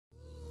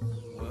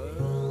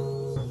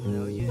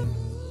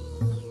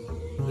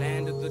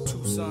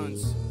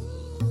sons.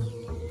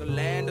 The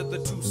land of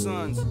the two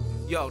sons.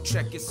 Yo,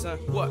 check it, son.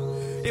 What?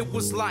 It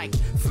was like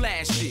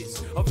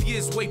flashes of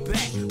years way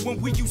back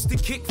when we used to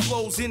kick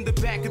flows in the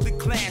back of the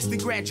class. Then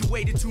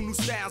graduated to new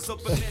styles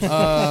of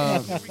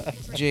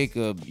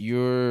Jacob,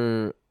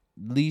 your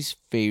least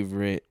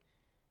favorite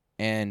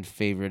and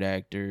favorite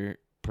actor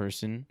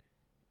person,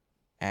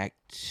 actor,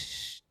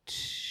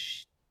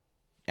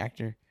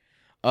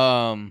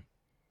 and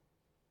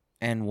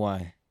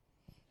why?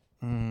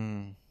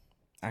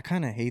 I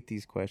kind of hate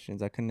these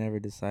questions. I could never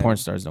decide. Porn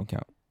stars don't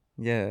count.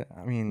 Yeah,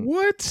 I mean,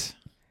 What?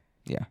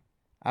 Yeah.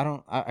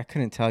 I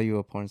couldn't tell you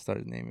a porn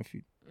star's name if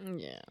you.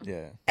 Yeah.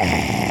 Yeah.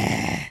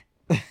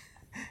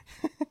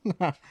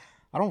 Nah,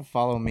 I don't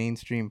follow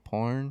mainstream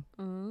porn.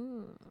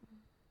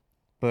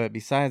 But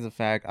besides the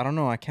fact, I don't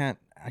know. I can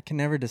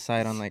never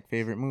decide on like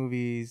favorite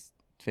movies,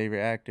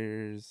 favorite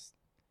actors.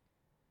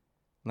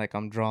 Like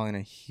I'm drawing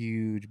a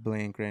huge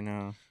blank right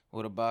now.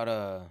 What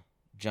about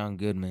John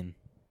Goodman?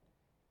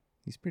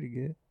 He's pretty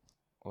good.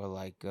 Or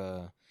like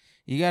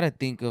you gotta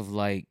think of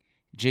like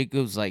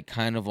Jacob's like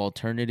kind of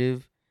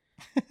alternative,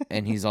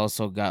 and he's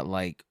also got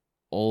like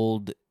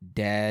old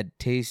dad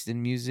taste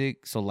in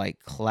music. So like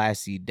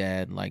classy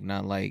dad, like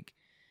not like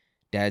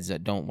dads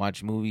that don't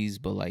watch movies,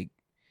 but like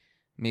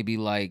maybe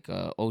like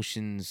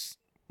Ocean's.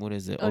 What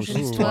is it?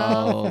 Ocean's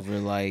 12 or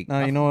like.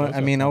 No, you know what? those I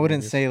are mean, I fun wouldn't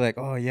movies. say like,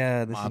 oh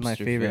yeah, this is my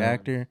Mobster favorite film.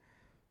 actor,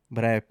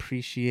 but I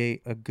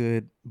appreciate a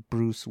good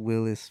Bruce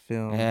Willis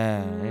film.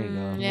 Yeah, there you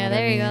go. Yeah, what I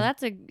there you go. mean?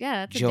 That's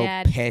a Joe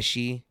dad.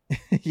 Pesci.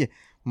 Yeah,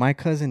 My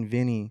Cousin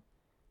Vinny.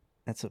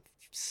 That's a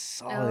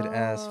solid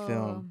ass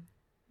film.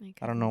 My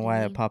I don't know Cousin why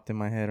Vinny. it popped in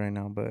my head right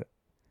now, but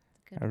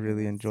I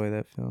really Goodfellas. enjoy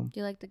that film. Do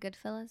you like the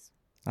Goodfellas?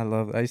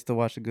 I used to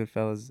watch the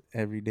Goodfellas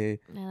every day.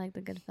 I like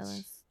the Goodfellas.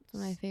 It's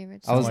one of my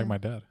favorites. I was- Like my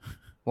dad.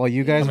 Well,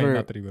 you guys I mean, were.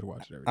 not that he would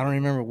watch it every I don't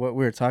remember what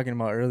we were talking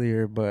about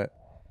earlier, but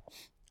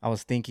I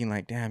was thinking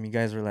like, damn, you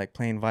guys were like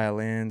playing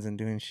violins and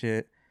doing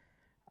shit.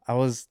 I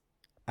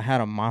had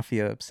a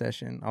mafia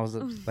obsession. I was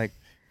like,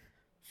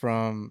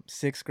 from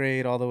 6th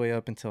grade all the way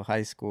up until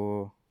high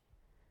school,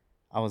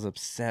 I was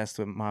obsessed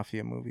with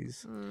mafia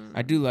movies.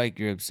 I do like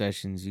your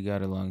obsessions. You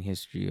got a long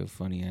history of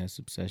funny ass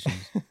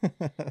obsessions.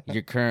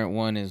 Your current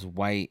one is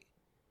white.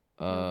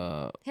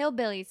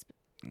 Hillbillies.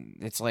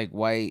 It's like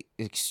white,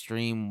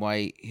 extreme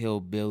white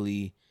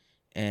hillbilly,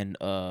 and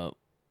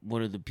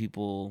what are the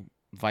people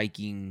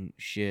Viking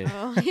shit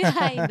Oh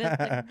yeah,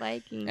 the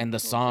Viking. and the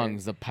culture.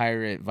 songs, the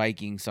pirate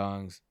Viking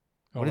songs.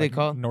 Oh, What are they like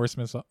called? Norse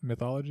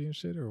mythology and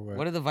shit, or what?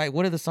 What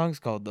are the songs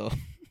called though?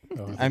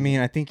 Oh, I mean,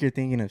 I think you're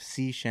thinking of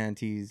sea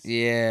shanties.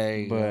 Yeah, there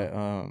you But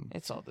go.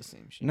 It's all the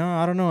same shit. no,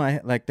 I don't know.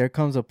 I like there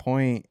comes a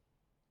point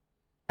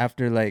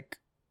after like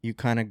you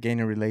kind of gain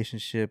a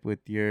relationship with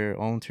your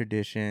own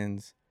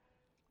traditions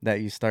that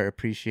you start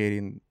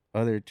appreciating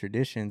other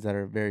traditions that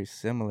are very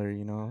similar,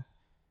 you know.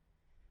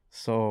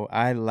 So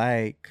I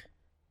like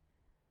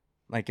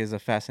is a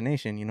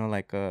fascination, you know,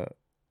 like a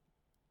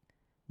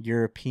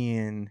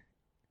European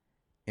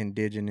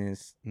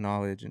indigenous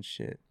knowledge and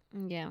shit.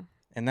 Yeah.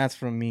 And that's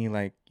from me,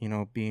 like, you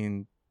know,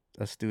 being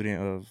a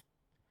student of,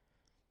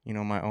 you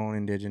know, my own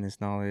indigenous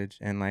knowledge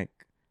and like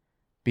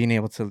being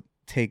able to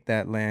take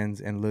that lens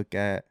and look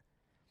at,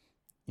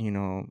 you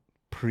know,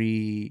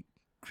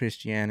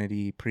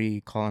 pre-Christianity,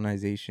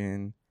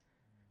 pre-colonization,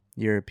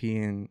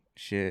 European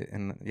shit.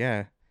 And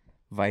yeah,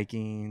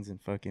 Vikings and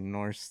fucking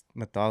Norse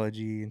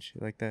mythology and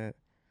shit like that.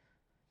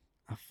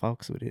 I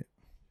fucks with it.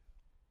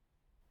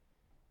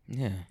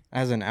 Yeah.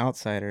 As an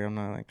outsider, I'm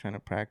not like trying to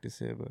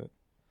practice it, but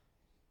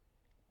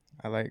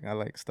I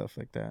like stuff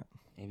like that.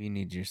 Maybe you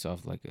need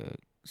yourself like a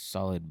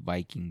solid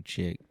Viking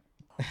chick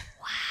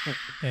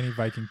any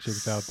Viking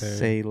chicks out there?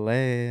 Say just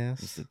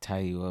less. to tie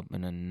you up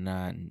in a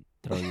knot and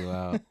throw you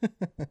out.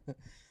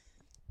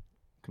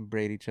 Can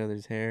braid each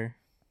other's hair.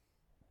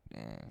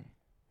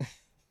 Yeah.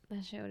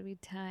 That shit would be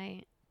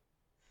tight.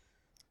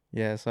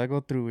 Yeah, so I go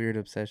through weird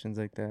obsessions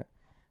like that.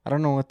 I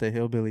don't know what the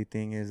hillbilly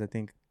thing is. I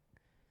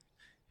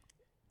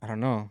don't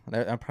know.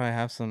 I probably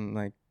have some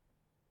like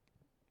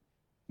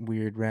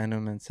weird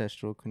random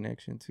ancestral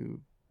connection to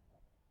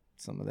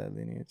some of that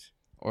lineage.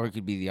 Or it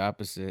could be the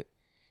opposite.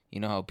 You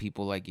know how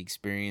people like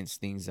experience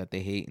things that they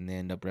hate and they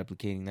end up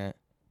replicating that?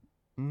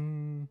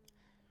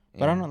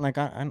 But I don't like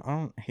I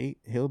don't hate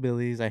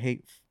hillbillies. I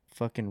hate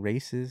fucking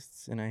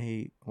racists and I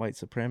hate white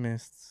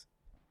supremacists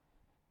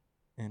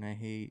and I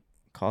hate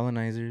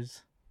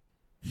colonizers.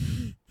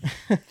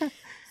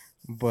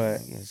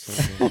 But I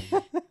guess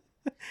okay.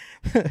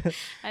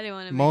 I didn't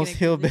want to. most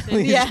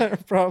hillbillies Yeah. are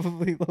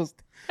probably those.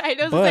 I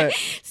know. But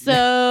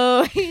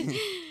So.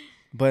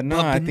 but no,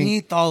 but I think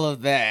beneath all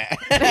of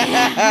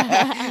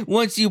that,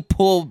 once you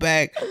pull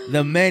back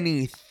the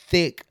many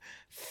thick,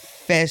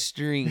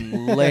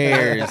 festering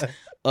layers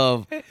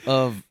of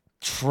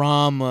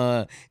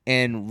trauma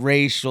and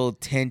racial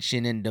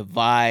tension and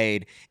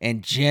divide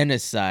and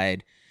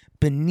genocide,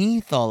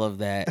 beneath all of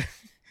that,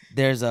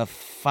 there's a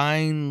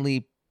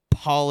finely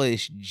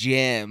polished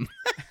gem.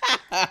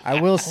 I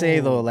will say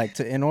though, like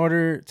in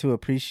order to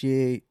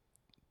appreciate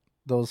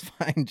those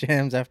fine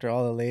gems after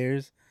all the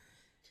layers,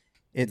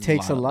 it There's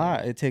takes a of lot.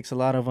 layers. It takes a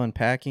lot of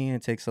unpacking.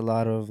 It takes a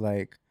lot of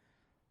like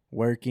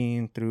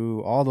working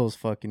through all those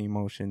fucking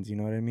emotions. You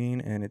know what I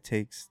mean? And it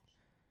takes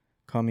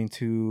coming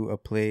to a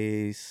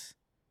place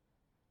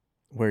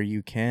where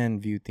you can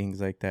view things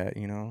like that,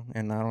 you know?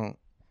 And I don't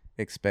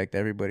expect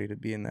everybody to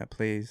be in that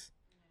place.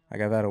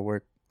 Like, I've had to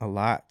work a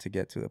lot to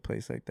get to a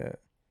place like that.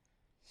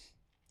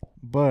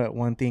 But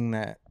one thing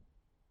that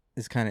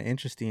is kind of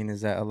interesting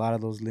is that a lot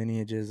of those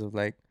lineages of,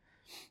 like,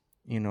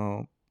 you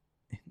know,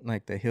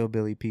 like the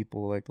hillbilly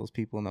people, like those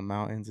people in the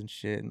mountains and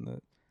shit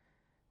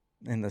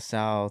in the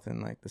South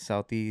and like the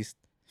Southeast,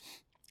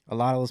 a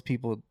lot of those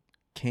people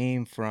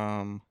came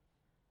from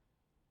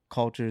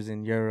cultures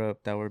in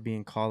Europe that were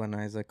being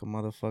colonized like a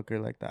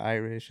motherfucker, like the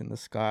Irish and the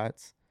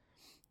Scots.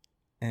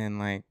 And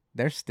like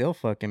they're still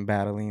fucking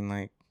battling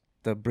like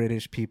the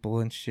British people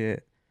and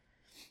shit.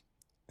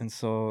 And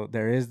so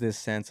there is this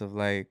sense of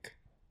like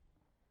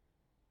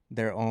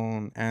their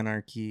own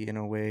anarchy in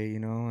a way, you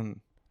know,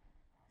 and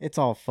it's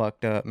all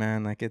fucked up,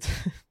 man. Like it's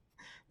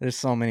there's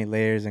so many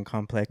layers and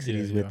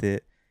complexities with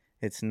it.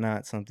 It's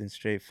not something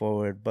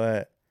straightforward,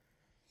 but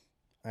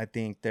I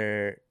think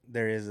there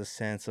is a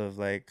sense of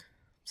like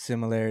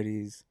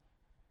similarities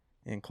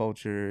in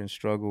culture and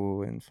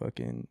struggle and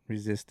fucking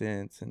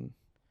resistance and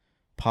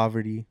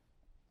poverty.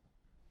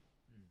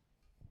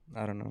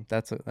 I don't know.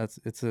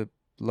 It's a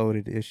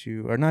loaded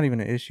issue, or not even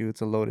an issue.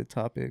 It's a loaded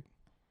topic.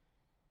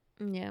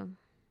 Yeah.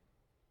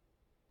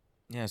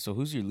 Yeah. So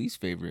who's your least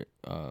favorite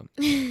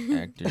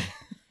actor?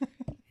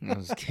 No, I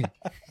was kidding.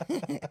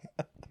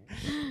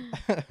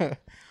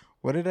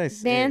 What did I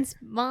say? Vince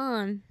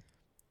Vaughn.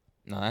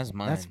 No, that's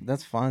mine.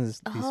 That's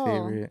Fonz's least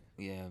favorite.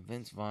 Yeah,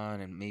 Vince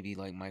Vaughn and maybe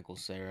like Michael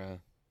Cera.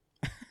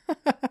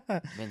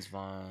 Vince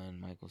Vaughn,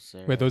 Michael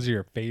Cera. Wait, those are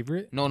your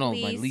favorite? No, my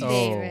Least least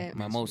favorite.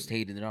 my most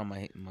hated. They're on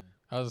my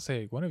I was gonna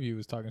say one of you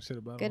was talking shit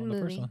about Good him on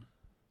the first movie.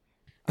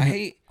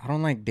 one. I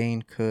don't like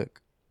Dane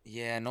Cook.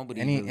 Yeah,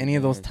 nobody. Any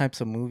of those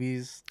types of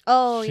movies.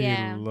 Oh, she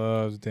yeah.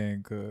 loves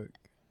Dan Cook.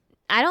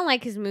 I don't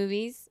like his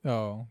movies.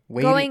 Oh,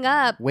 Growing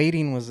up,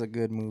 Waiting was a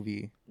good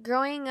movie,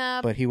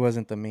 but he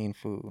wasn't the main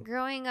fool.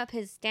 growing up,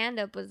 his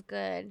stand-up was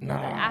good. Nah.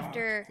 But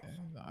after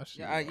nah,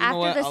 shit. Yeah, you After know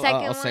what? the second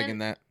I'll second one-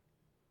 that.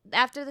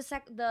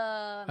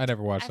 I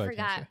never watched I that.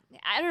 forgot.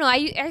 I don't know. I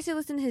used to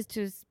listen to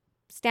his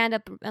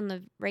stand-up on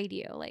the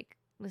radio, like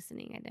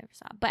listening. I never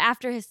saw. But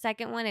after his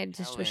second one, it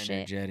just Hella was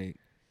shit. energetic.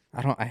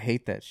 I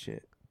hate that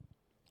shit.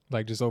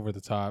 Like just over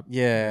the top.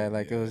 Yeah,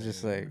 like it was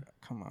just like,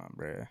 come on,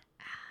 bruh.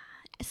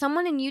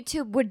 Someone in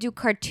YouTube would do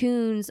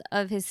cartoons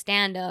of his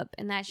stand-up,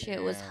 and that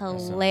shit was Yeah, that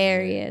sounds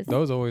hilarious.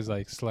 Those always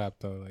like slap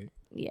though. Like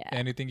Yeah.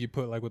 anything you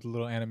put like with a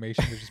little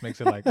animation that just makes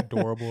it like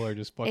adorable or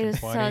just fucking was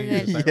so funny. You're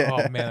just good. like, Yeah. oh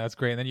man, that's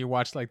great. And then you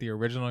watch like the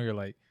original, you're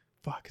like,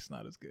 fuck, it's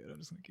not as good. I'm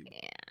just gonna keep.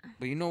 Yeah.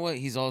 But you know what?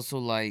 He's also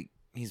like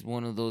he's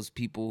one of those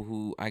people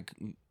who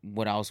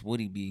what else would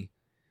he be?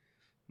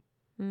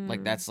 Like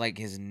Mm. that's like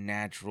his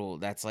natural.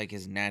 That's like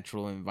his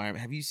natural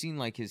environment. Have you seen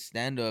like his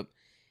stand up?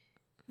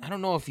 I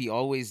don't know if he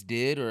always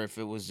did or if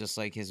it was just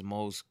like his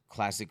most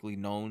classically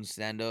known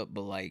stand up,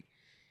 but like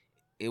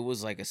it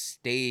was like a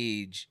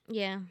stage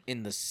Yeah.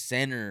 in the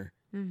center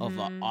of an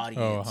Mhm.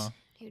 audience. Uh-huh.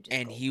 He would just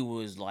And go he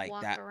was like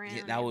walk that.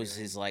 around That was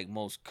everywhere. his like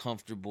most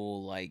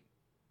comfortable. Like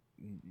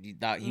he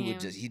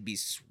would Yeah. he'd be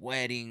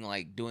sweating,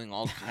 like doing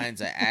all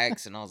kinds of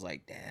acts, and I was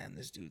like, damn,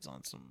 this dude's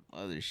on some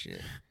other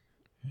shit.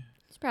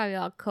 He's probably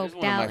all There's coked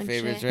one out of my and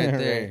favorites shit. right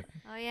there.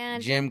 Oh yeah,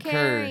 Jim Jim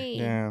Kerr. Carrey.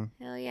 Yeah.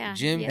 Hell yeah.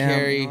 Jim Yeah.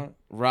 Carrey,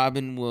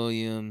 Robin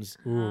Williams,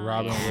 Ooh, Oh,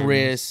 Robin yeah. Williams,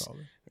 Chris.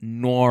 solid.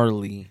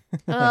 Gnarly, Oh.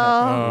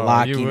 Oh,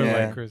 Locky you would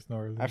Man. like Chris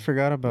Norris. I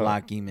forgot about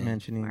Locky Man.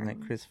 mentioning Farley.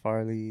 like Chris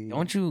Farley.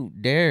 Don't you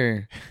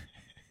dare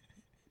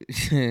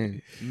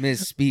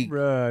misspeak.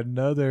 Bruh,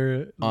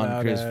 another On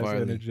loud Chris ass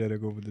Farley.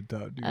 energetic over the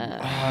top dude.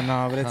 Oh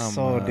no, but it's Come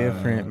so on.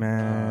 different,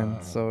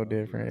 man. So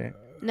different.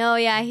 No,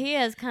 yeah, he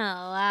is kind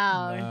of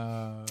loud.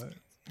 Nah.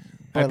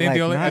 But, I think like,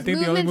 the only not- I think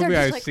the only Movements are movie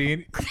just I've like-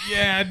 seen.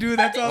 Yeah, dude,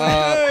 that's all.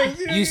 it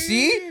does. You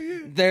see?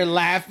 They're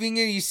laughing,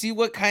 and you see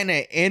what kind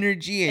of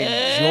energy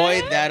and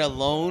joy that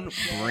alone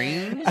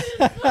brings.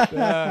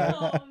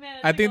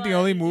 I think the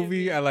only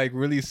movie I like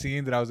really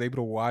seen that I was able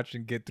to watch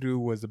and get through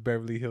was the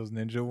Beverly Hills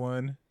Ninja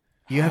one.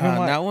 You haven't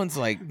watched. That one's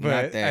like not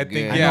But that I good.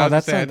 think I yeah, know, I, was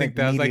that's saying, I not, think like,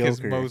 that's like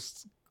his mediocre.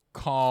 most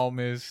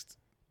calmest,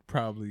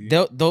 probably.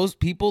 Those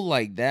people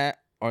like that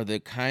are the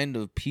kind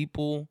of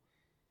people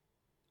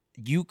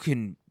you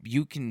can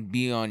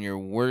be on your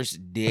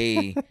worst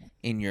day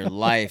in your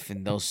life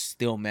and they'll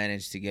still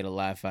manage to get a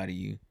laugh out of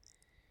you.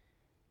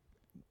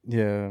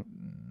 Yeah.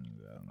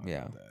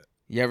 Yeah.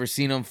 You ever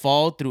seen them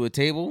fall through a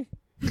table?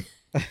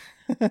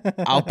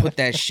 I'll put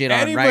that shit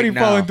on Anybody right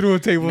now. falling through a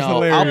table is No,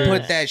 hilarious. I'll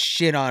put that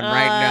shit on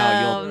right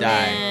now. You'll Oh,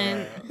 die.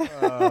 man.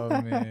 Oh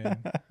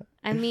man.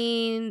 I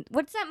mean,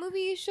 what's that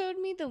movie you showed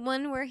me? The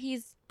one where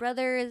his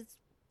brother is.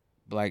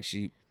 Black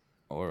Sheep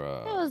or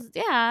That was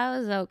that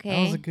was okay.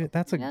 That was a good.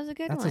 That's a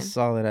good that's one. a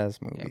solid ass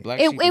movie. yeah, Black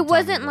It Sheep and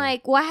wasn't Tommy Boy.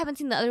 like, well, I haven't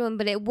seen the other one,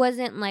 but it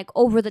wasn't like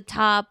over the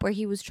top where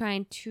he was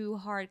trying too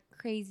hard,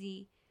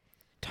 crazy.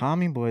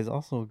 Tommy Boy is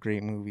also a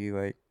great movie.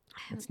 Like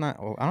it's not.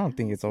 I don't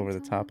think it's over the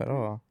top at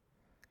all.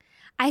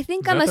 I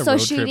think Is I'm that the road trip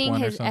associating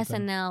one or his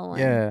something? SNL one.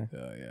 Yeah. Yeah,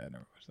 I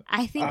never watched that.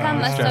 I think Ah, I'm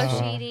that's stressful.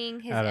 associating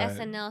his I don't-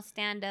 SNL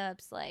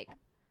stand-ups like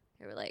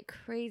they were like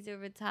crazy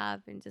over the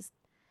top and just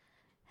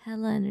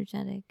hella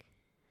energetic.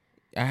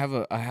 I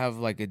have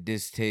like a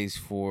distaste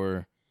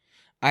for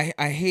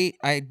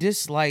I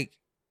dislike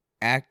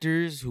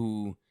actors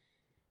who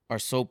are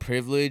so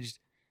privileged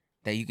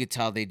that you could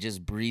tell they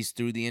just breeze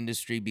through the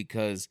industry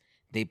because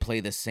they play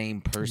the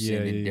same person Yeah,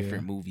 in yeah,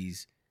 different yeah.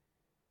 movies.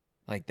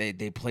 Like they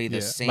play the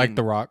Yeah, same, like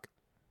The Rock.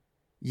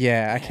 Yeah, I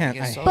Yeah, I can't.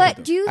 guess so.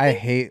 But do you I think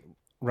hate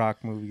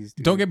rock movies.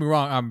 Dude. Don't get me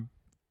wrong.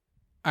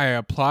 I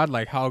applaud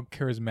like how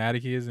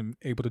charismatic he is and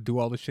able to do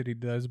all the shit he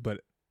does,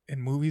 but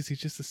in movies he's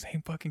just the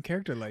same fucking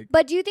character. Like,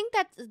 But do you think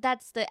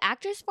that's the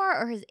actor's fault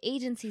or his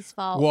agency's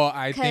fault? well,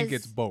 I think 'cause-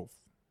 it's both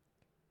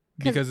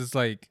 'cause- because it's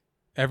like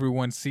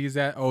everyone sees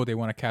that. Oh, they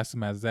want to cast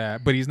him as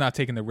that, but he's not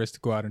taking the risk to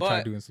go out and try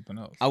But doing something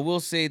else. I will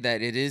say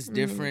that it is Mm,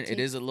 different. It take-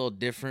 is a little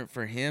different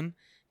for him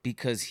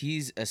because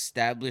he's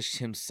established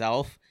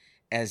himself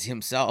as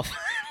himself.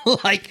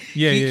 like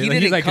Yeah, he like,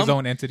 didn't he's like his come-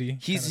 own entity.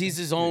 He's kinda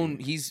his thing. own.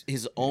 He's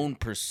his own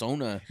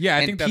persona. Yeah, I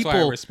and think that's why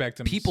I respect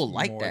him. people s-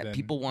 like more that. than-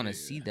 People wanna yeah,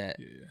 see that.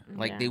 Yeah, yeah.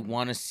 Like they Yeah.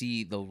 want to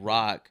see The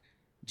Rock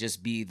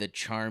just be the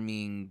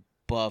charming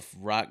buff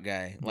rock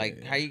guy. Like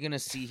Yeah. how you gonna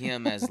see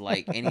him as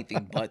like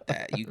anything but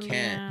that? You can't.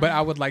 Yeah. But I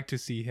would like to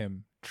see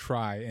him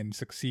try and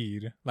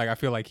succeed. Like I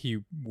feel like he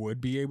would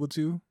be able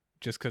to,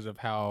 just because of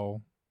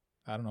how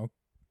I don't know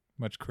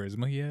much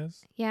charisma he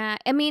has. Yeah,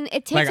 I mean,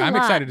 it takes Like a I'm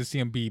lot. excited to see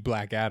him be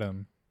Black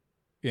Adam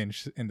in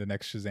the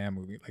next Shazam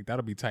movie. Like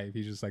that'll be tight. If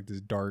he's just like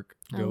this dark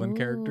villain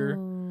character.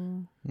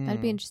 Ooh,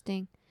 That'd be Mm.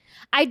 interesting.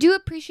 I do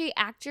appreciate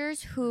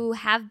actors who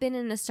have been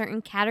in a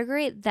certain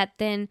category that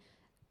then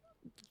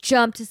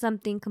jump to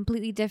something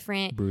completely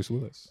different. Bruce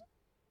Willis.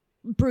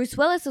 Bruce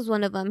Willis was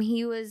one of them.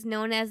 He was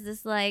known as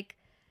this like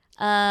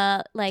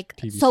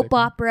TV soap segment?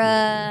 opera,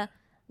 Yeah.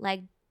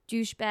 like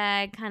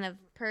douchebag kind of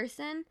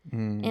person.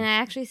 Mm. And I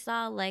actually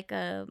saw like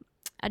a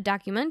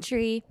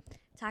documentary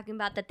talking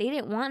about that they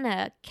didn't want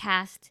to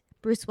cast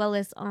Bruce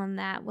Willis on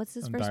that. What's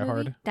his On first Die movie?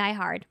 Hard? Die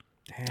Hard.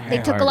 Damn. They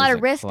Die took a Hard lot is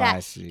of risk that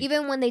classic.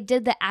 even when they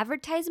did the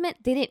advertisement,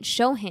 they didn't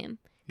show him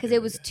because Yeah,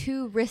 it was yeah.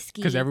 too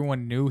risky. Because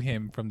everyone knew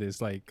him from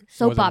this like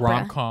Soap opera.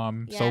 rom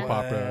com Yeah. soap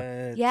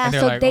opera. What? yeah, And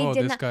they're so like, they oh,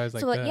 did this not. guy's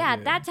like so that, yeah,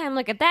 yeah. that time,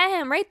 look at that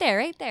him right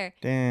there.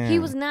 Damn. He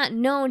was not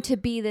known to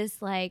be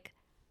this like,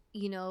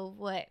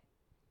 what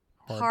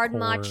hard Hardcore.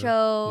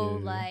 macho,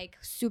 Yeah. like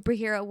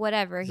superhero,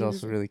 whatever. He's He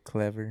also was, really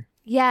clever.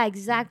 yeah,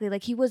 exactly.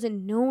 Like he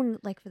wasn't known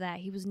like for that.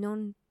 He was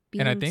known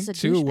being And I think a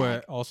too, douchebag.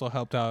 what also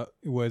helped out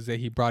was that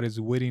he brought his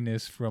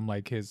wittiness from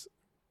like his,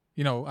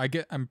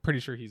 I'm pretty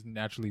sure he's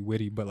naturally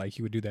witty, but like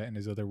he would do that in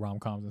his other rom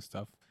coms and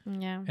stuff.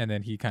 Yeah. And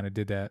then he kind of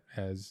did that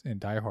as in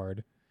Die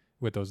Hard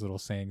with those little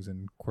sayings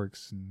and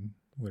quirks and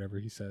whatever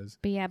he says.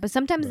 But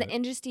sometimes the But-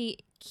 industry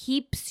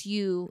keeps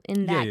you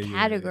in Yeah, that yeah, yeah,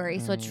 category,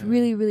 yeah. so it's Mm.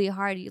 really, really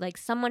hard. Like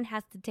someone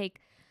has to take,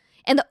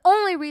 and the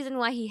only reason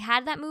why he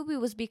had that movie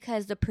was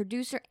because the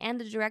producer and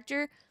the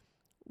director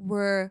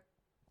were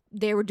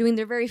doing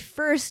their very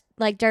first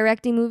like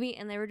directing movie,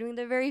 and they were doing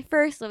their very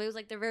first, so it was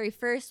like their very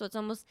first. So it's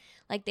almost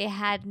like they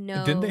had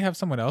no. Didn't they have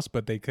someone else,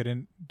 but they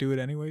couldn't do it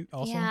anyway?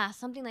 Also, Yeah,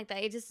 something like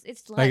that. It's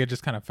like like it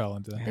just kind of fell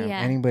into that. Damn, Yeah.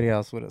 Anybody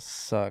else would have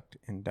sucked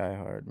in Die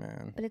Hard,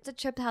 man. But it's a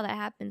trip how that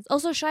happens.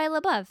 Also, Shia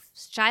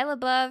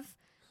LaBeouf.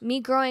 Me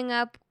growing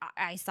up,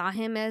 I saw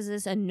him as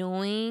this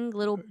annoying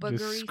little Just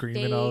boogery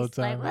screaming face, all the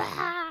time. like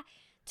 "Wah!"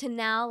 to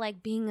now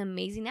like being an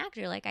amazing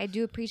actor. Like I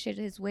do appreciate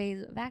his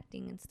ways of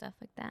acting and stuff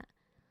like that.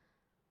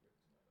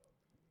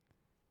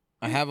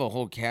 I have a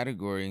whole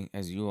category,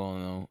 as you all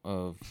know,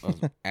 of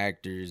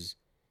actors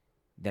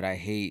that I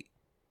hate,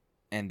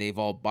 and they've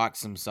all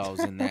boxed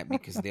themselves in that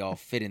because they all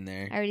fit in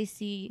there. I already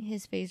see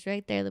his face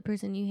right there, the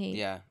person you hate.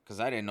 Yeah, because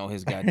I didn't know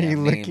his you goddamn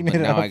name, looking but it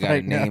now up I got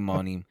right a now? name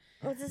on him.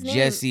 What's his name?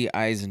 Jesse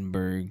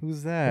Eisenberg. Who's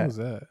What that? was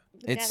that?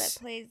 The guy It's-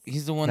 that plays.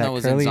 He's the one That that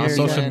was in curly hair Zombieland.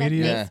 Social guy?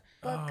 media?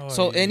 Facebook. Oh,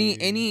 So yeah, yeah,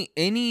 yeah.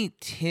 any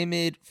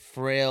timid,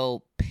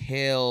 frail,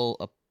 pale,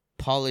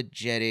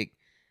 apologetic,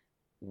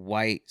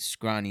 white,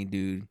 scrawny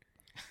dude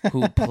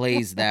who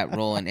plays that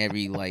role in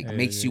every like Yeah,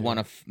 makes yeah, you yeah. want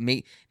to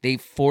make they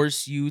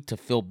force you to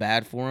feel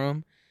bad for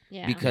him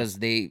Yeah. because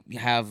they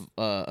have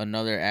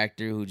another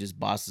actor who just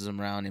bosses him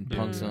around and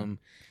punks Mm. him,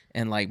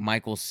 and like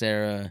Michael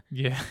Cera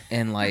Yeah.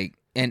 and like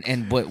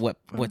and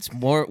what's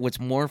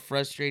more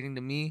frustrating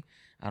to me,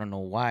 I don't know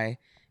why,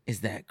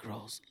 is that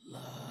girls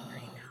love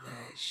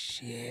that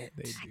shit.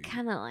 They I do.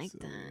 kind of like So,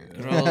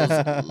 that.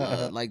 Girls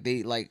love, like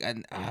they like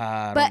and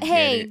I But don't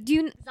hey, get it. do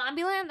you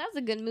Zombieland? That's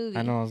a good movie.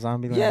 I know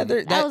Zombieland. Yeah,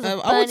 That was a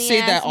I would say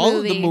funny-ass that all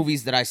of the movie.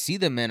 movies that I see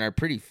them in are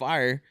pretty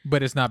fire.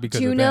 But it's not because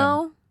of them.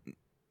 Juno.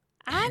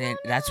 I And don't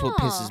that's what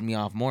know. pisses me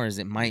off more, is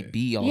it might Yeah.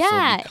 be also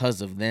Yeah.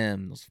 because of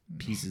them, those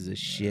pieces of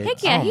shit.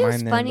 Heck I yeah, don't he was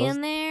mind them. funny Those-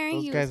 in there.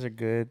 Those He guys was are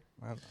good.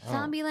 I don't-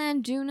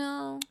 Zombieland,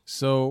 Juno.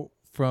 So,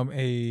 from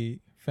a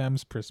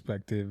femme's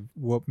perspective,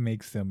 what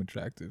makes them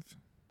attractive?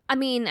 I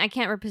mean, I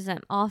can't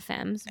represent all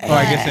femmes. Oh,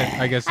 I but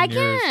guess. I in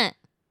yours. can't.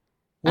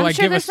 Well, I'm like,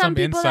 sure give there's us some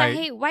people insight.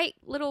 that hate white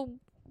little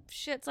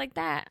shits like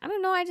that. I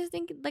don't know. I just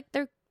think like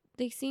they're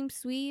they seem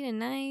sweet and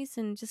nice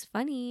and just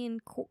funny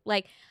and cool.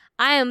 Like,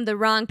 I am the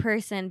wrong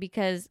person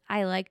because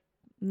I like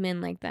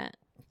men like that.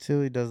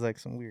 Tilly does like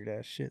some weird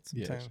ass shit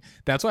Yeah. sometimes.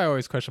 That's why I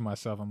always question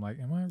myself. I'm like,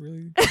 am I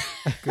really good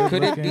Could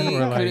it looking be- or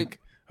could like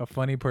a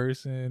funny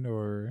person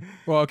or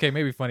well, okay,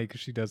 maybe funny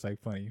because she does like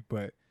funny,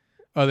 but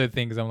other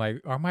things I'm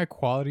like, are my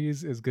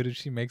qualities as good as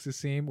she makes it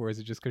seem, or is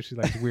it just because she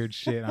likes weird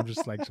shit? And I'm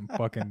just like some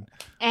fucking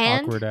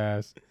And awkward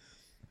ass.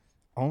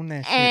 Own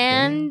that shit.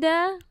 and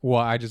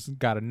Well, I just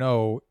gotta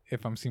know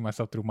if I'm seeing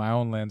myself through my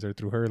own lens or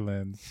through her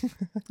lens.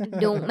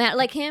 don't matter.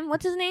 Like him.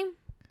 What's his name?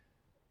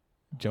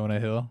 Jonah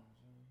Hill.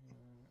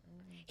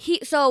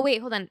 So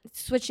wait, hold on.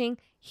 Switching.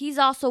 He's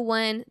also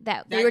one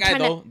that they That were guy trying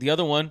though, the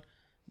other one,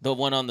 the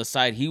one on the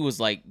side, he was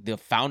like the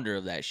founder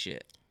of that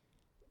shit.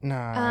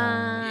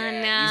 Nah.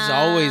 He's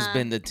always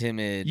been the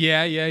timid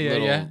Yeah.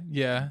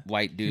 Little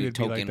white He dude, would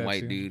be like token that,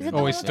 white too. dude. Is it the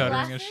Always one with the stuttering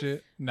and glasses?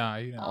 shit. Nah,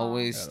 you know.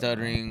 Always I don't know.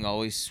 stuttering,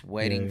 always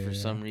sweating Yeah, for yeah.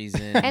 some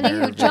reason. And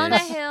then Jonah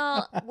nervous.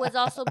 Hill was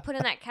also put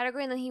in that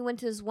category, and then he went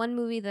to this one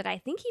movie that I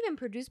think he even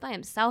produced by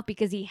himself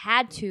because he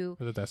had to.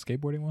 Was it that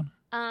skateboarding one?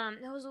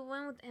 That was the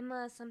one with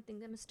Emma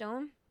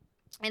Stone,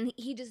 and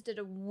he just did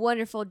a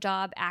wonderful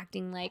job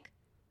acting, like,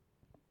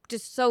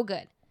 just so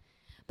good.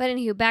 But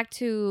anywho, back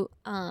to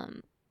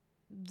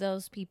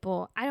those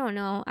people. I don't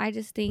know. I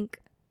just think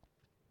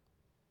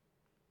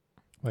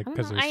Like I don't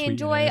because know. they're I sweet and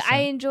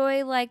enjoy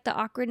innocent? like the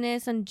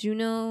awkwardness on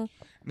Juno.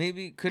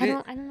 Maybe I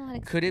don't know how to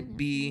could explain it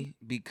be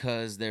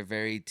because they're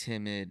very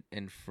timid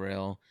and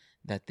frail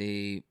that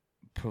they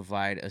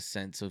provide a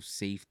sense of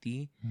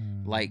safety?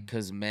 Like,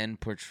 because men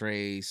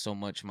portray so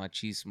much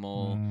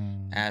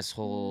machismo,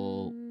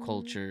 asshole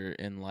culture,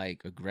 and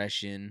like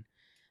aggression,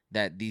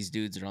 that these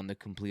dudes are on the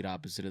complete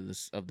opposite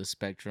of the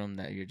spectrum.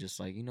 That you're just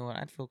like, you know what,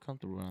 I'd feel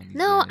comfortable around these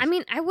No, guys. I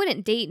mean, I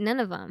wouldn't date none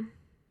of them.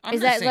 I'm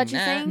is not that what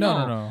saying you're that. saying?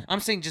 No. I'm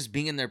saying just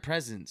being in their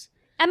presence.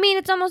 I mean,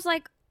 it's almost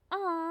like,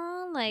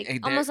 oh, like Hey,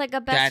 almost like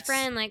a best that's-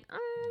 friend. Like,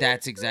 oh,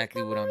 that's let's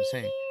exactly go what I'm over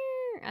saying.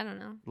 here. I don't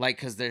know. Like,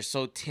 because they're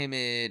so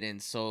timid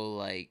and so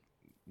like,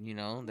 you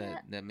know,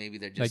 that maybe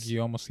they're just Like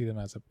you almost see them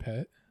as a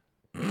pet.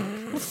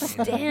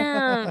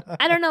 Damn.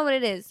 I don't know what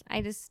it is.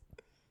 I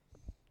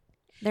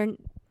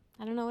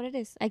don't know what it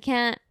is. I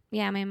can't, my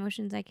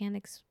emotions, I can't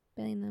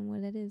explain them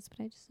what it is,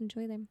 but I just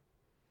enjoy them.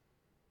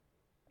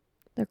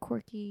 They're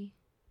quirky,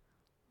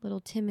 little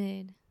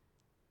timid.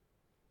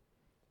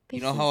 You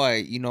know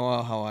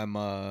how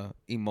I'm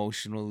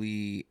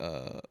emotionally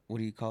what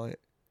do you call it?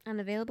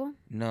 Unavailable?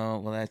 No,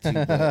 well that too.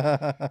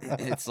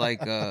 But it's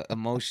like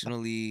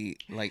emotionally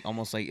like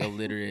almost like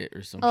illiterate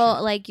or something.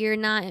 Oh, like you're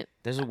not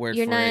There's a word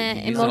you're for not it.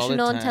 You use it all the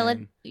emotional time.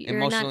 intelligent. You're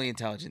Emotionally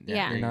intelligent. Yeah.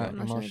 there You're you not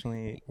go.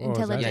 emotionally. Oh, is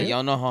that intelligent. Yeah, it?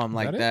 y'all know how I'm Is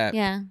like that it? that.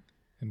 Yeah.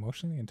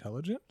 Emotionally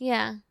intelligent?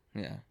 Yeah.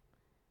 Yeah.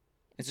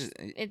 It's just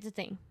It's a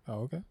thing.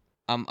 Oh, okay.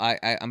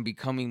 I'm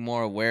becoming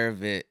more aware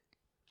of it,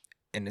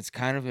 and it's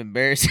kind of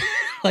embarrassing.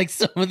 Like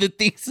some of the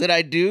things that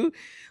I do,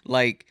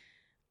 like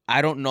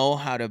I don't know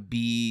how to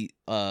be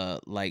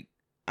like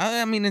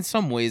I mean in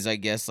some ways I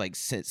guess like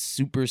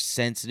super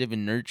sensitive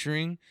and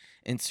nurturing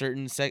in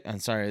certain I'm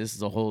sorry, this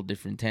is a whole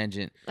different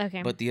tangent.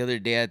 Okay. But the other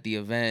day at the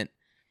event,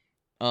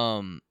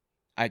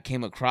 I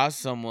came across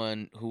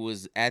someone who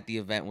was at the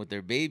event with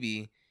their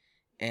baby,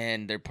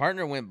 and their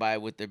partner went by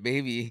with their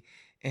baby.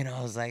 And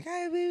I was like,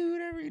 hey, baby,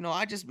 whatever. You know,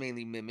 I just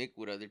mainly mimic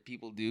what other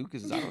people do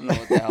because I don't know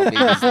what the hell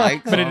babies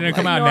like. But So it I'm didn't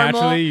come like, out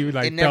normal. naturally. You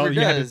like it never felt you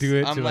had to does. do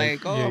it. I'm to,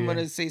 like, oh, yeah, I'm yeah. going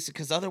to say,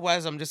 because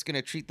otherwise I'm just going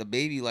to treat the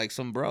baby like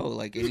some bro,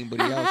 like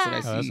anybody else that I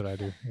Oh, that's see. what I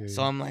do. Yeah,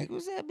 So yeah. I'm like,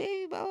 who's that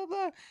baby? Blah, blah,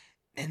 blah.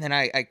 And then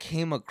I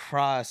came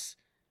across,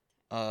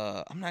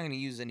 I'm not going to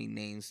use any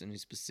names, any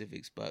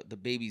specifics, but the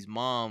baby's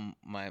mom,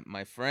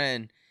 my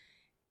friend,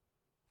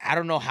 I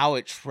don't know how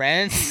it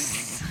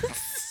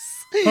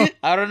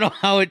I don't know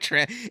how it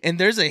and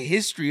there's a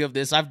history of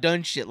this. I've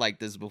done shit like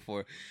this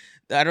before.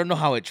 I don't know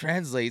how it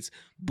translates,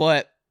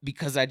 but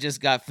because I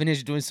just got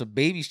finished doing some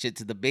baby shit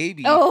to the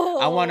baby,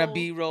 I want to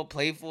be real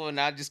playful, and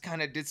I just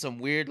kind of did some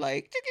weird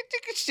like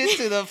shit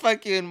to the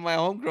fucking my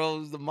homegirl,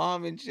 who's the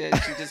mom and shit.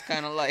 She just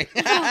kind of like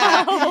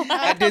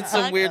I did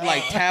some weird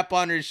like tap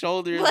on her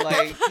shoulder,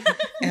 like,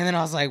 and then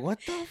I was like, what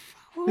the fuck?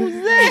 What was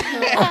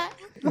that?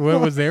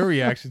 What was their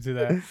reaction to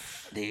that?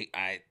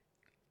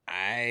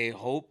 I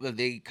hope that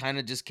they kind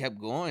of just kept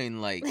going.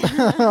 Like,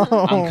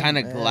 Oh, I'm kind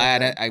of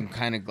glad. I'm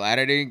kind of glad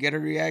I didn't get a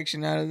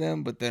reaction out of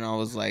them. But then I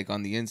was like,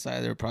 on the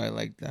inside, they're probably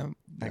like, "Them."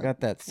 I got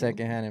that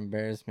secondhand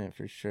embarrassment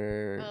for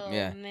sure. Oh,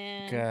 Yeah.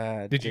 man.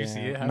 God. Did you damn. see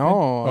it happen?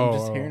 No, I'm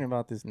just Oh. hearing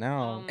about this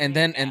now. Oh, And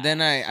my then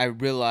gosh. I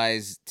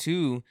realized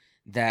too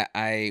that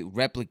I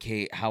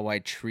replicate how I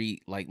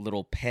treat like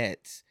little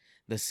pets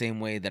the same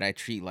way that I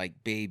treat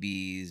like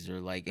babies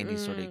or like any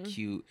sort of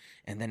cute.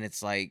 And then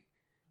it's like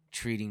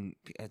treating.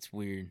 It's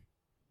weird.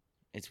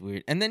 It's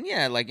weird. And then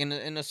yeah, like in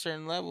a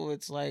certain level,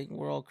 it's like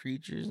we're all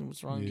creatures, and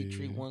what's wrong if you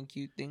treat Yeah. one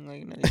cute thing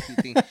like another cute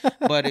thing?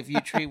 But if you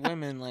treat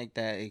women like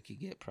that, it could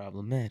get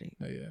problematic.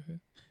 Oh, yeah.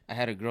 I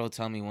had a girl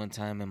tell me one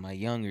time in my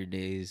younger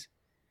days,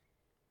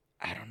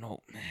 I don't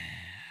know,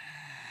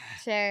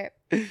 Share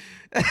it.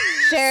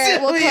 Share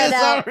it. We'll cut Sylvia's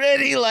out.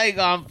 already like,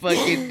 I'm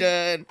fucking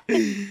done.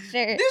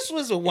 Share it. This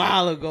was a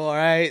while ago, all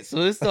right? So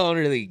this don't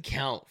really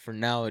count for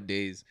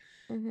nowadays.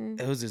 Mm-hmm.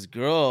 It was this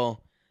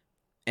girl,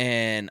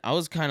 and I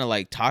was kind of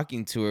like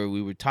talking to her.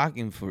 We were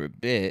talking for a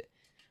bit.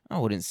 I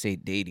wouldn't say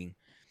dating,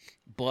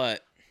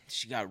 but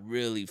she got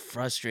really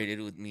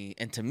frustrated with me.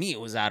 And to me, it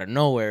was out of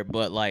nowhere.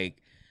 But like,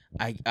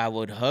 I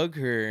would hug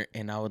her,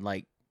 and I would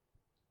like,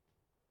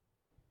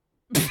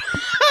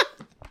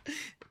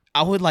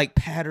 I would like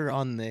pat her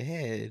on the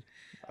head.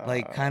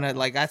 Like, kind of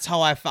like, that's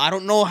how I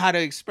don't know how to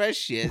express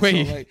shit.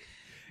 Wait. So, like,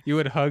 You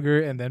would hug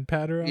her and then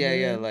pat her on yeah, the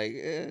yeah, head? like,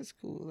 it's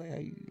cool.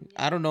 Like,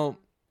 I don't know.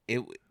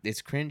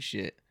 It's cringe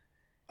shit.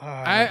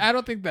 I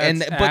don't think that's And-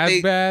 but as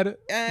they- bad.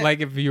 eh. Like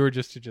if you were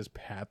just to just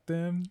pat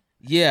them.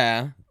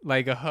 Yeah.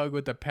 Like a hug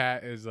with a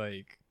pat is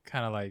like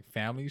kind of like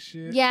family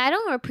shit. Yeah, I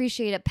don't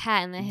appreciate a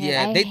pat in the head.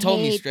 Yeah, I they told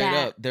me hate straight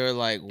that. up. They were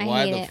like, I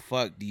 "Why hate the it.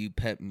 fuck do you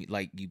pet me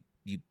like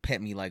you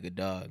pet me like a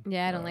dog?"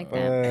 Yeah, I don't like that.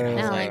 And I I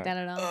was don't like, like that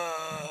at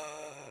all.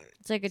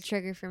 It's like a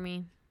trigger for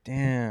me.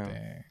 Damn.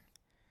 Dang.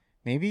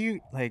 Maybe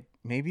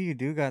you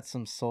do got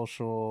some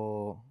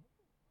social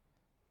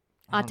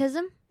I don't-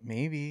 Autism?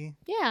 Maybe.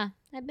 Yeah,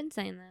 I've been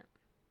saying that.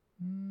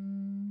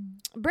 Mm,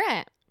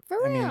 Brett,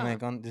 for I real. mean,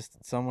 like on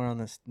just somewhere on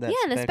this that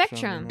Yeah, the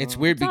spectrum. It's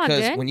know? weird It's all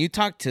because good. when you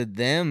talk to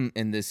them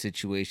in this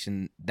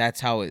situation, that's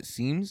how it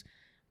seems.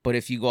 But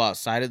if you go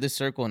outside of the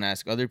circle and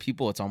ask other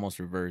people, it's almost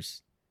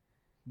reverse.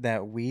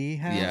 that we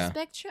have. Yeah.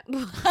 Spectrum.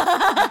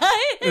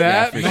 Yeah,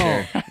 That for no.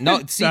 sure. No,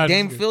 see, That's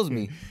Dame good. feels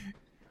me.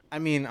 I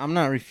mean, I'm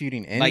not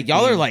refuting anything. Like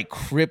y'all are like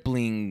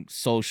crippling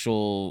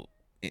social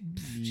shit.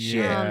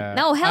 Yeah.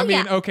 No, hell I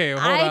mean, yeah. okay,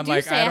 hold I on. do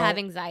like say I I don't, have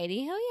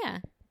anxiety. Hell yeah.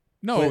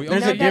 No, But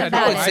there's okay, a yeah, difference. no,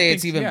 I would say think-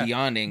 it's even yeah.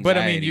 beyond anxiety. But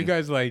I mean, you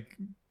guys like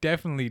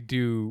definitely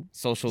do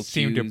social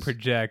seem cues. to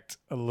project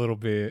a little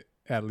bit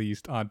at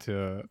least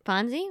onto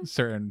Fonzie?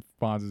 certain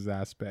Fonz's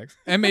aspects.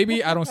 And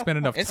maybe I don't spend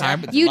enough It's time.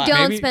 happened. You lot.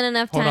 don't Maybe- spend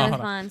enough hold time on,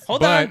 with hold Fonz. Hold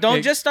But on, don't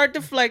it- just start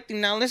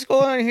deflecting now. Let's go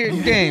on here.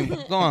 Dame,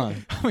 go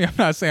on. I mean, I'm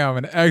not saying I'm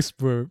an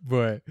expert,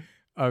 but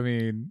I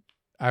mean,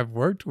 I've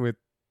worked with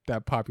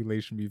that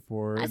population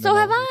before. and So then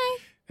have also- I.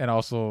 And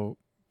also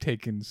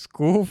taken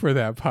school for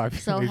that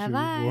population have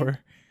I. before.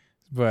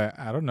 But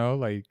I don't know,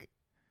 like,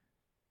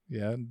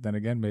 yeah, then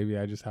again, maybe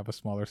I just have a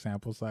smaller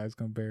sample size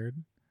compared.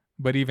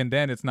 But even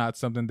then, it's not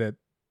something that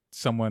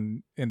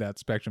someone in that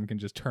spectrum can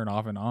just turn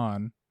off and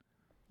on.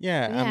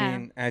 Yeah, Yeah. I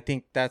mean, I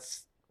think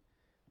that's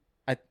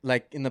I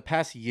like in the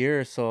past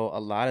year or so, a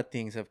lot of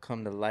things have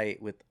come to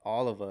light with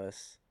all of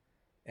us,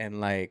 and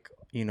like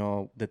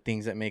the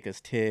things that make us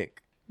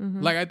tick.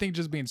 Mhm. Like, I think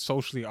just being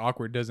socially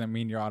awkward doesn't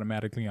mean you're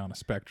automatically on a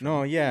spectrum.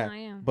 No, yeah, No,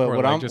 yeah. but Or,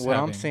 what like, I'm just what I'm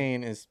having-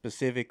 saying is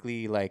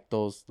specifically like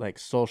those like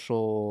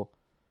social,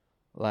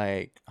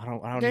 like I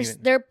don't There's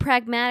even they're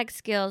pragmatic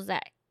skills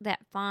that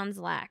Fonz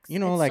lacks. It's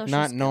like social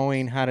not skills.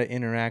 knowing how to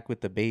interact with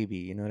the baby.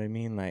 You know what I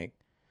mean? Like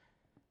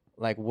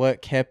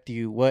what kept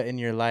you? What in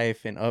your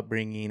life and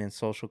upbringing and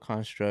social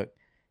construct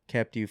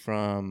kept you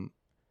from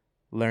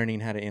learning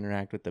how to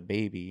interact with the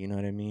baby? You know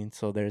what I mean?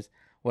 So there's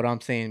what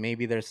I'm saying.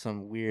 Maybe there's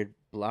some weird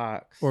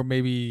blocks. Or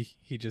maybe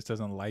he just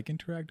doesn't like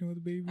interacting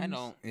with babies. I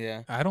don't.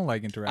 Yeah. I don't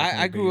like interacting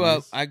I with grew up.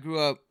 babies. I grew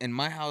up in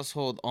my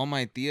household. All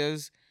my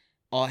tias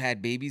all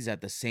had babies at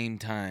the same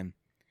time.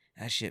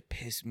 That shit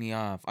pissed me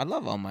off. I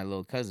love all my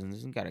little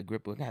cousins. I got a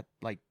grip. I got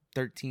like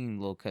 13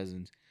 little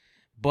cousins,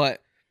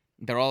 but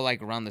they're all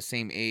like around the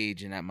same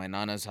age. And at my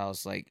nana's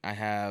house, like I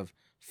have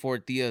 4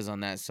 tias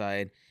on that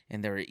side,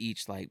 and they were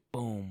each like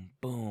boom,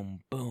 boom,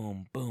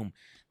 boom, boom,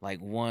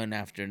 like one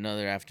after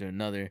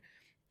another.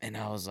 And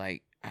I was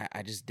like,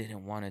 I just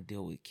didn't want to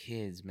deal with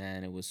kids,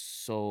 man. It was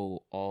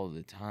so all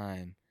the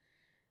time.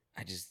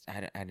 I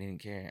didn't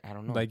care. I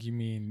don't know. Like, you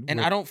mean, And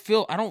with- I don't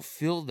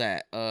feel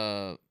that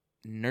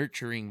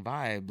nurturing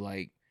vibe.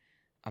 Like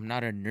I'm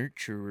not a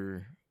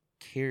nurturer,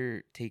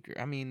 caretaker.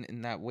 I mean,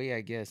 in that way,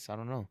 I guess. I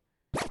don't know.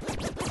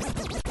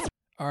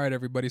 All right,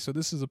 everybody. So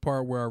this is the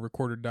part where our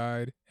recorder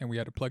died and we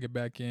had to plug it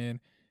back in.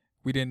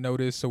 We didn't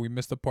notice, so we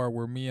missed the part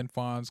where me and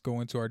Fonz go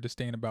into our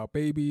disdain about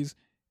babies,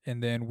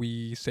 and then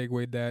we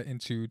segued that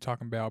into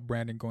talking about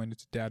Brandon going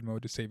into dad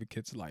mode to save a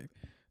kid's life.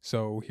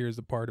 So here's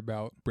the part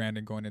about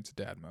Brandon going into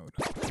dad mode.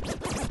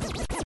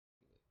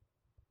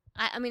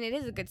 I mean, it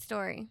is a good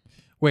story.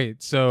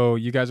 Wait, so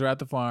you guys are at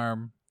the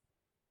farm,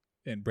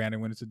 and Brandon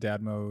went into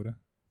dad mode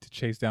to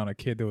chase down a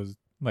kid that was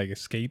like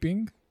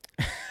escaping?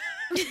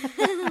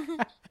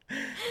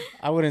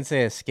 I wouldn't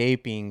say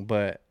escaping,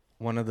 but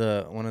one of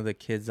the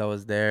kids that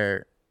was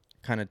there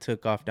kind of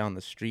took off down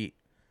the street.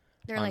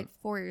 They're like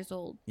 4 years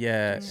old.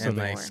 Yeah, So So and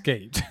they like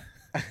escaped.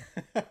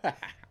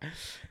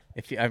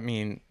 I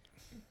mean,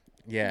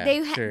 yeah,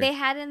 They sure. they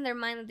had in their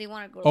mind that they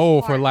want to go.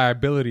 Oh, to for the park.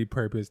 liability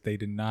purpose, they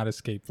did not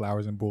escape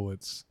flowers and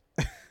bullets.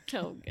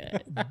 So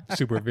good.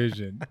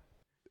 Supervision.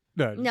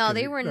 No, just No,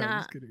 they kidding. were No, not.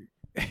 just kidding.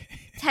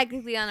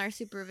 Technically on our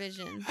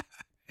supervision.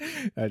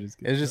 I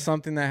just It was just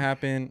something that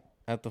happened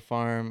at the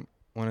farm.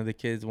 One of the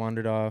kids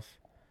wandered off,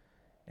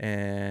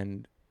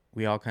 and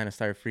we all kind of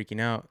started freaking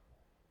out.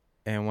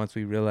 And once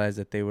we realized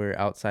that they were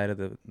outside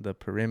of the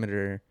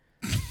perimeter,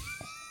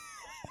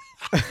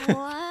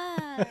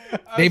 What?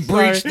 They I'm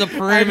sorry. breached the I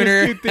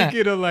perimeter. just keep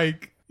thinking of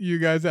like you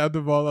guys have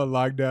the ball on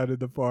lockdown in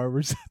the farm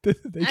or something.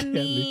 They I can't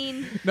leave.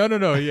 mean,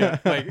 No, yeah,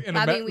 like in a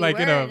I ma- mean, we like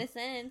were in in a a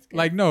sense. 'cause-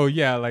 like no,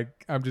 yeah, like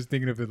I'm just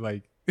thinking of it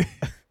like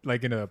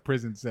like in a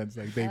prison sense,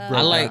 like they I broke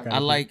I out like, kind I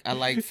of like, I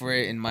like for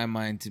it in my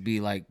mind to be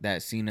like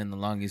that scene in The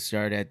Longest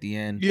Yard at the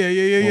end. thing.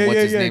 Yeah, when what's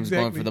his yeah, name's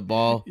going exactly. for the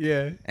ball,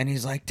 Yeah, and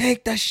he's like,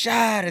 "Take the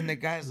shot," and the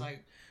guy's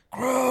like,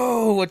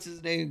 "Crow, what's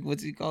his name?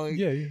 What's he calling?"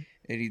 yeah.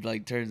 And he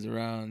like turns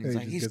around. He He's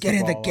like, just "He's gets the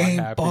getting the ball all game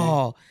happy.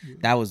 ball."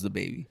 That was the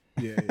baby.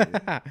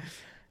 Yeah.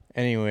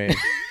 Anyway,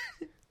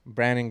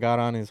 Brandon got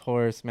on his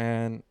horse,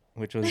 man,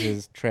 which was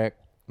his Trek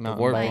The mountain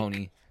war bike.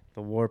 pony.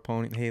 The war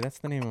pony. Hey, that's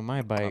the name of my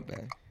My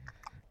bike.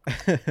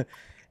 bad.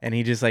 And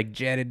he just like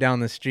jetted down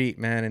the street,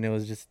 man, and it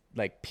was just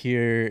like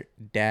pure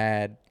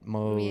dad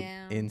mode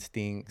Yeah.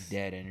 instincts.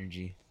 Dad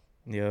energy.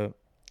 Yep.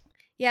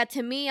 Yeah,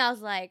 to me, I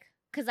was like,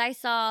 because I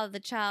saw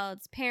the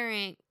child's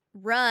parent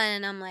run,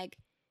 and I'm like,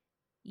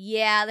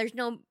 yeah, there's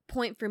no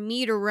point for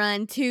me to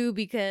run too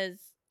because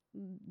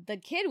the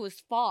kid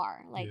was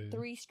far, like Yeah.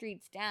 3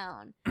 streets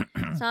down.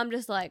 So I'm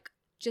just like,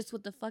 just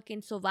with the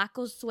fucking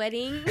sobacos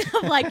sweating,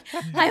 I'm like,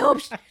 I hope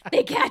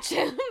they catch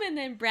him. And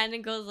then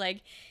Brandon goes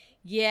like,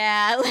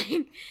 yeah,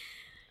 like,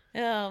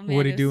 oh man.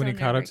 What did he it do was when so he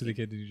caught up to the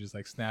nerve-wracking. kid? Did he just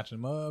like snatch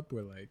him up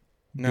or like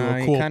do No, a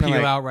he cool kinda, peel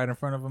like- out right in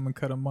front of him and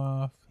cut him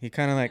off? He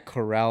kind of like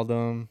corralled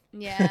him.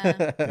 Yeah.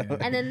 Yeah.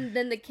 And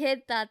then the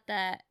kid thought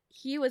that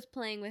he was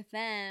playing with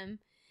them,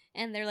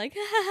 and they're like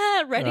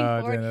running Oh,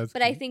 forward. damn, that's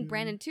But I cute. think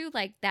Brandon too,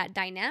 like that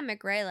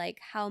dynamic, right? Like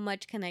how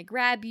much can I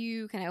grab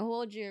you? Can I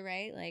hold you?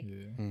 Right? Like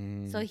Yeah.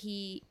 Mm. so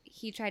he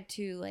tried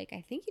to like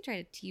I think he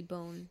tried to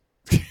T-bone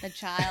the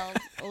child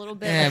a little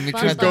bit. Yeah, like, we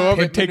bump tried Just to go up. up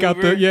and pit take out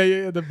the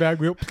maneuver. the back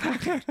wheel.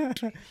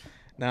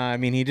 Nah, I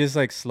mean he just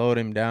like slowed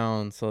him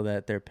down so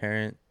that their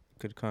parent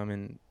could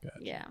come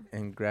Yeah,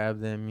 and grab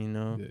them. You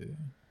know, Yeah.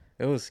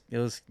 it was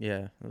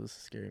a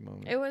scary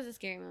moment. it was a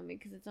scary moment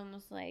because it's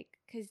almost like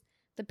because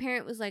the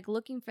parent was like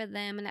looking for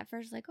them, and at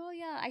first like, oh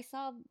yeah, I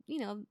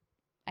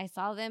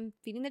saw them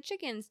feeding the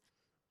chickens,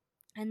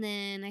 and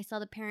then I saw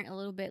the parent a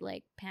little bit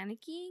like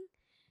panicking,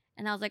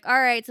 and I was like, all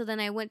right. So then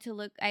I went to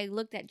look. I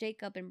looked at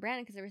Jacob and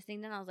Brandon because they were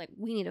staying down. I was like,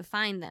 we need to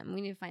find them.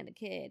 We need to find the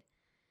kid.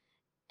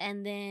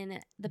 And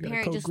then the Gotta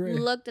parent code just gray.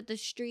 looked at the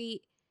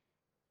street,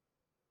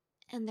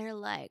 and they're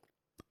like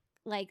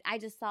I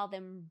just saw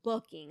them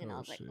booking, and I Oh,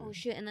 was like, shit. oh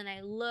shit. And then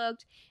I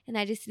looked, and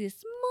I just see this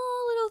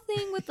small little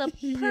thing with a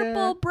Yeah.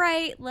 purple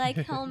bright like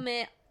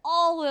helmet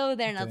all the way over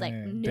there, and I was like,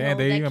 Damn. no, Damn,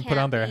 they that even put on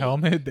can't their be.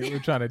 helmet. They were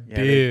trying to Yeah,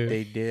 dip.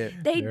 they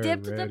did, They They're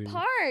dipped to ready. the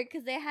park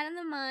because they had in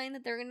the mind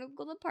that they were gonna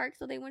go to the park,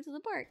 so they went to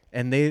the park.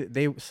 and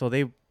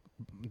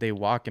they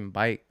walk and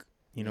bike,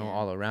 you know, Yeah.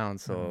 all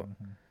around. So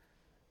Mhm.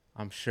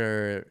 I'm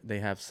sure they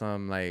have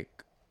some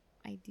like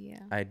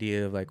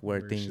idea of like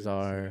where things Shit,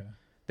 are. yeah.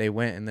 They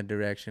went in the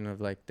direction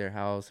of like their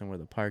house and where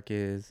the park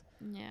is.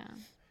 Yeah,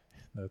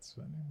 That's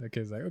funny. That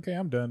kid's like, okay,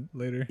 I'm done.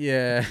 Later.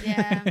 Yeah.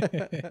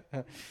 Yeah.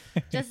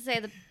 just to say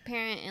the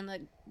parent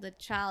and the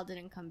child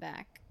didn't come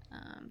back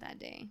that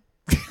day.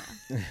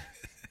 So.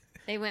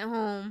 They went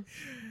home.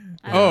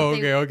 I don't know Oh,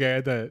 if they- okay.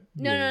 I thought.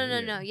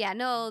 No. Yeah,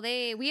 no.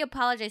 We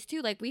apologized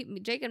too. Like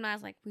Jacob and I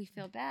was like, we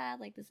feel bad,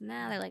 like this and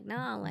that. They're like,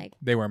 no, like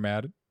They weren't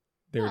mad.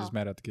 They were No. just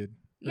mad at the kid.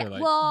 yeah. Or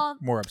like Well,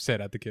 more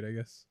upset at the kid, I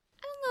guess.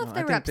 I don't know No, if I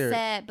they were think they're-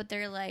 upset, but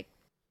they're like,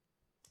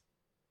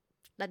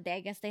 I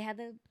guess they had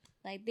the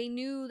like they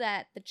knew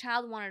that the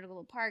child wanted to go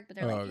to the park, but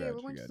they're like, hey, gotcha,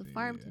 we're going to gotcha, the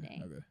farm yeah,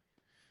 today, Okay.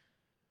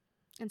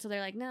 and so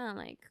they're like, no,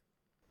 like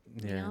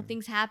Yeah. you know,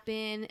 things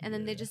happen, and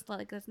then they Yeah. just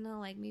let us know,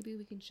 like maybe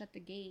we can shut the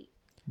gate.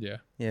 Yeah.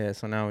 Yeah.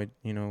 So now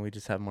we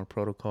just have more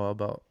protocol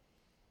about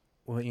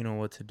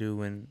what to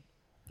do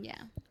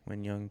Yeah,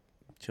 when young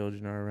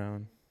children are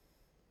around.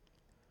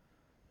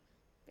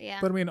 but yeah,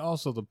 But I mean,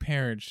 also the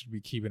parents should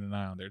be keeping an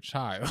eye on their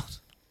child.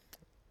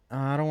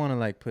 I don't want to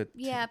like put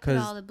yeah, put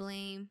because all the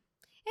blame.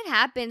 It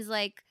happens,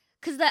 like,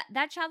 cause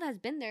that child has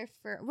been there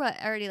for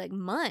already like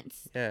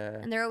months. yeah.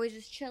 And they're always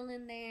just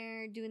chilling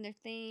there, doing their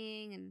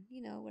thing, and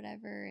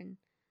whatever. And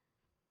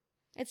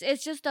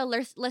it's just a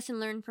lesson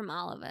learned from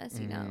all of us,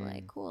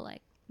 like cool,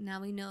 like now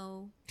we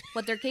know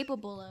what they're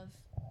capable of.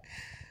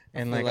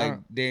 And Feel like, I like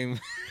don't- Dame,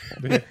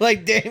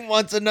 like Dame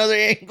wants another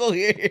angle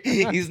here.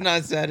 He's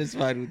not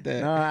satisfied with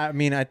that. no, I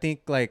mean, I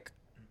think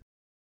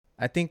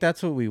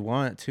that's what we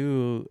want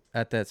too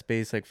at that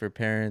space, like for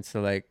parents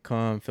to like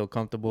come feel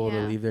comfortable to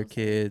Yeah, leave their feel safe.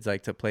 kids,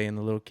 like to play in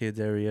the little kids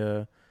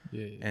area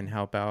Yeah. and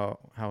help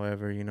out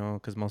however,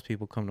 because most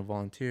people come to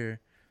volunteer,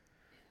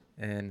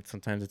 and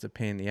sometimes it's a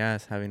pain in the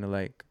ass having to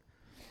like,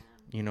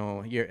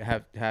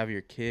 have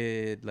your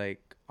kid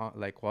like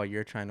while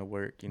you're trying to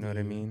work, you know what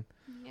I Yeah. mean?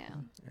 Yeah.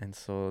 And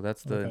so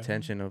that's the Okay.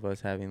 intention of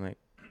us having like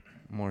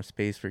more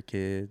space for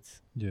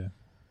kids. Yeah.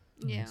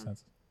 That Yeah. makes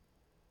sense.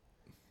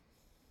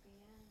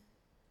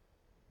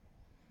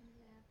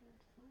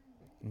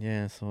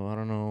 Yeah, so I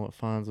don't know what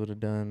Fonz would have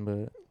done,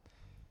 but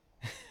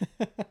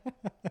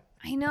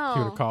I He would know.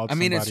 have called I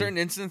mean, in somebody. certain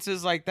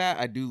instances like that,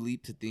 I do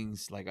leap to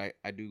things. Like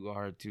I do go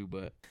hard too,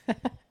 but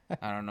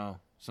I don't know.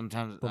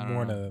 Sometimes, But I don't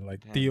more in know. a like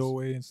Depends. Theo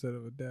way instead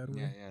of a dad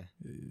way. Yeah.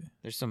 Yeah.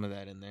 There's some of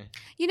that in there.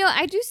 You know,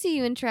 I do see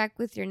you interact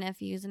with your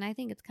nephews, and I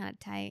think it's kind of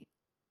tight.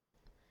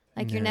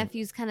 Like your Yeah.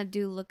 nephews kind of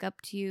do look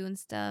up to you and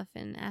stuff,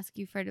 and ask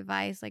you for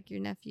advice. Like your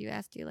nephew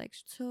asked you, like,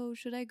 "So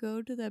should I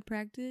go to that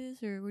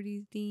practice, or what do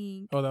you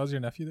think?" Oh, that was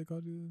your nephew that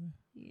called you?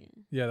 Yeah,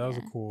 Yeah, that was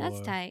a Yeah, cool.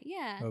 That's tight.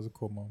 Yeah, That was a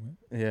cool moment.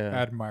 I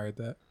Yeah, admired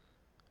that.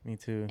 me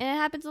too. and it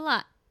happens a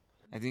lot.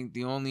 I think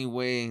the only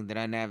way that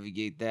I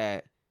navigate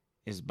that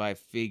is by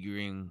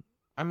figuring.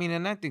 I mean,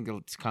 and I think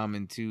it's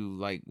common too,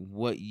 like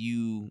what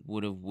you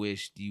would have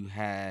wished you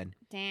had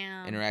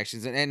Damn.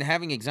 interactions and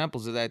having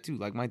examples of that too.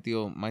 Like my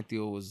Theo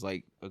was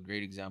like a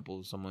great example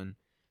of someone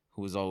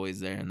who was always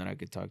there and that I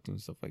could talk to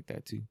and stuff like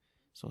that too.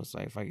 So it's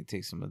like if I could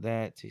take some of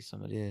that, take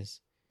some of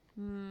this.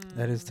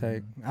 That is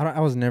tight. I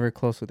was never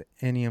close with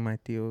any of my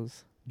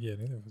Theos. Yeah,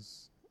 neither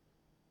was.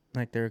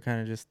 Like they were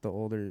kind of just the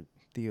older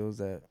Theos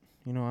that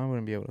I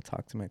wouldn't be able to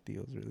talk to my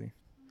Theos really.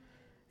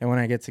 And when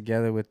I get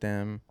together with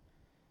them,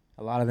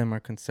 a lot of them are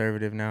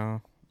conservative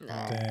now.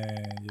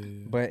 Dang,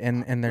 yeah. But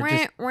and they're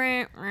just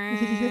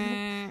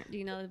Do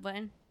you know the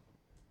button?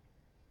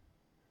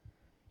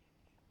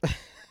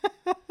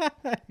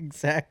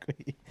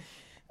 exactly.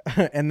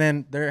 And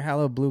then they're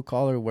hella blue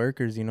collar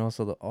workers,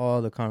 so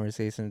all the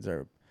conversations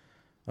are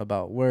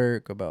about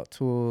work, about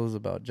tools,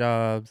 about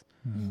jobs.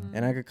 Mhm.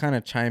 And I could kind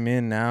of chime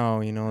in now,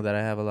 that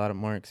I have a lot of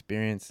more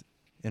experience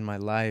in my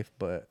life,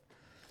 but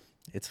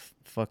it's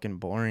fucking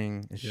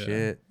boring as Yeah,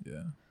 shit.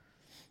 Yeah.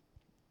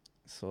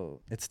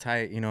 So it's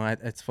tight.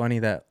 It's funny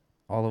that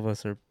all of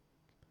us are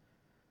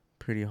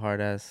pretty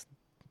hard ass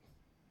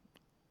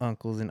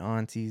uncles and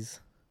aunties,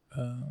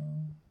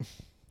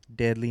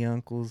 deadly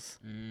uncles.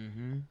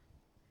 Mm-hmm.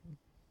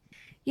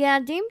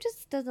 Yeah, Dame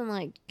just doesn't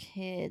like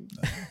kids.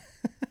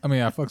 I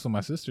mean, I fucks with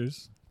my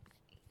sisters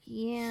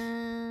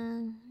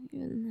Yeah.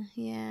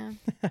 Yeah.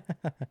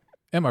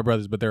 and my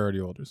brothers, but they're already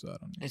older, so I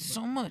don't. It's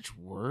so much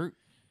work.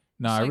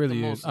 No, It's it like the really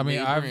is. most I mean,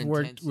 I've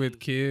worked labor-intensive- with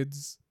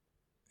kids,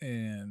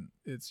 and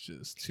it's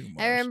just too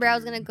much. I remember I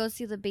was dude. gonna go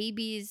see the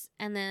babies,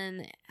 and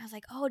then I was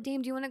like, "Oh,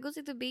 Dame, do you want to go see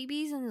the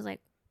babies?" And he was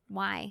like,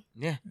 "Why?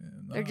 Yeah. Yeah,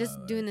 They're just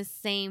nah, doing the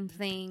same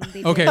thing."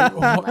 They Okay, did all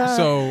my life."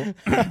 so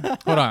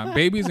hold on.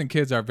 Babies and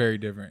kids are very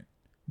different.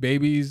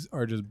 Babies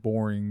are just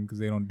boring because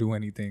they don't do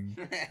anything.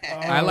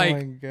 I Oh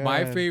like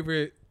my God.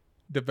 favorite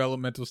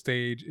developmental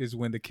stage is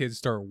when the kids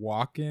start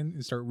walking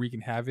and start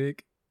wreaking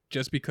havoc,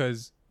 just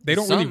because they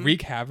don't really Some-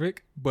 wreak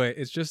havoc, but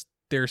it's just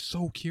they're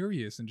so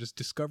curious and just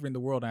discovering the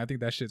world. And I think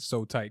that shit's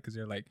so tight because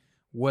they're like,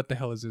 what the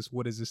hell is this?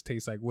 What does this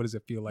taste like? What does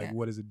it feel like? Yeah.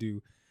 What does it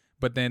do?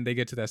 But then they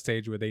get to that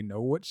stage where they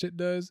know what shit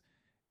does,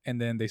 and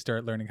then they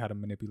start learning how to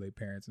manipulate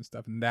parents and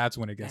stuff, and that's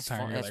when it gets That's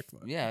tiring. fun. You're That's-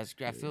 like, fuck.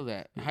 yeah, I feel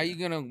that. How you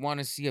gonna want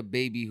to see a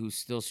baby who's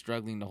still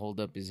struggling to hold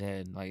up his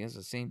head? Like it's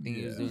the same thing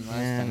he was Yeah. doing last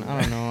Man, time.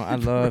 I don't know. I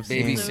love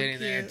Baby seeing. So sitting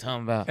there cute.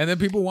 talking about. And then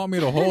people want me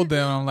to hold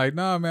them. I'm like,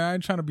 nah, man, I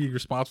ain't trying to be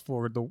responsible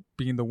for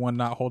being the one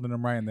not holding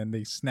them right. And then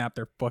they snap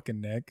their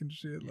fucking neck and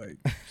shit. Like,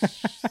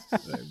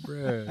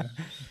 bruh.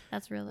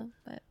 That's real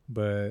though.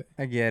 But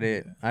I get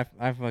it.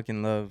 I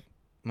fucking love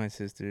my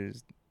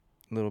sister's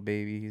little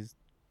baby. He's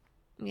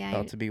But yeah,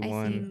 About to be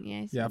one. I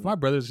yeah, if seen- my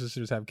brothers and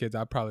sisters have kids,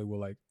 I probably will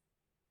like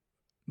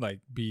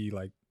be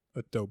like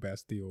a dope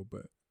ass deal.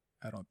 But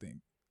I don't think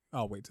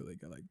I'll wait till they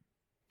get like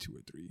 2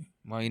 or 3.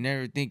 Well, you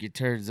never think your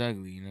turd's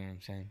ugly. You know what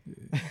I'm saying?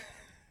 Yeah.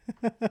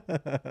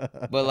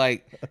 But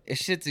like, it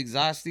shit's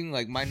exhausting.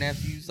 Like my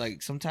nephews,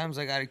 like sometimes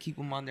I gotta keep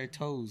them on their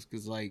toes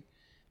because like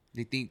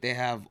they think they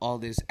have all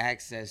this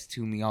access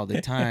to me all the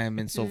time,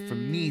 and so for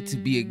me to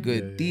be a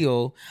good Yeah.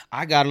 deal,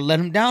 I gotta let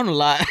them down a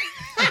lot.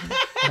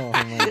 Oh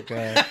my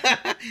God.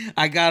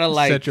 I gotta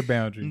like set your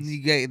boundaries.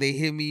 they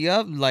hit me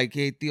up like,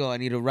 "Hey Theo, I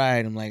need a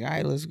ride." I'm like, "All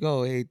right, let's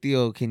go." "Hey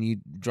Theo, can you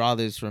draw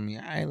this for me?"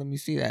 "All right, let me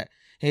see that."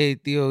 "Hey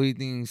Theo, you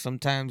think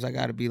sometimes I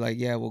gotta be like,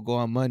 yeah, we'll go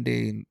on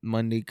Monday," and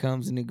Monday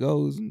comes and it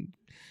goes, and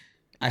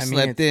I mean,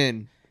 slept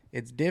in.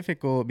 It's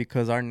difficult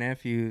because our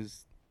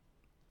nephews,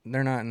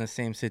 they're not in the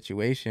same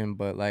situation,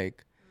 but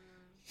like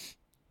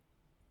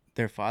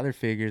their father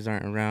figures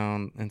aren't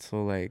around, and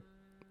so like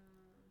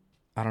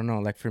I don't know.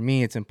 Like for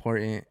me, it's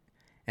important,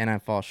 and I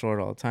fall short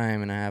all the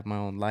time, and I have my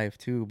own life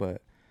too.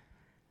 But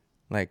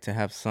like to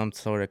have some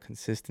sort of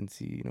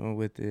consistency,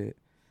 with it,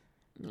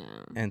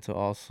 Yeah. and to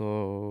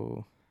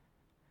also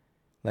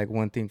like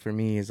one thing for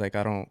me is like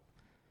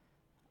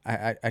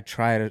I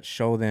try to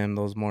show them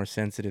those more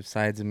sensitive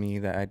sides of me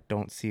that I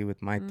don't see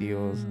with my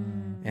Theos,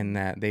 and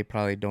that they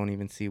probably don't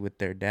even see with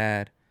their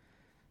dad,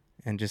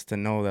 and just to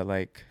know that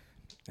like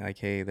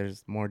hey,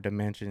 there's more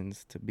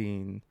dimensions to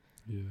being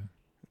Yeah.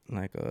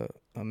 like a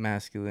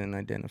masculine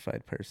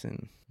identified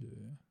person.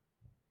 Yeah.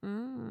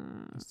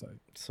 Mm. It's like,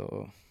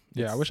 So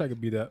yeah, I it's- wish I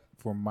could be that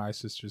for my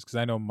sisters because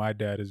I know my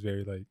dad is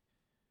very like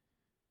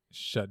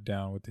shut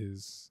down with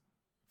his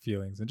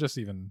feelings and just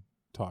even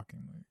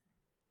talking.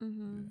 Like,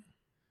 Mm-hmm. yeah.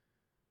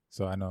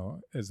 So I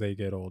know as they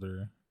get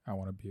older, I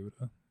want to be able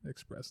to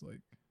express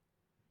like,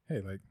 hey,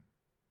 like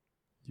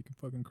you can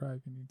fucking cry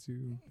if you need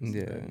to. this and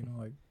Yeah. that,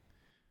 like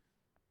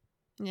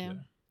Yeah.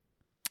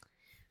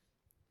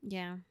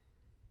 Yeah.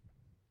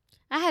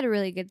 I had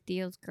really good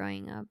deals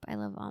growing up. I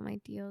love all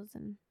my deals,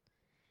 and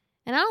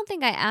I don't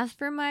think I asked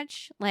for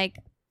much. Like,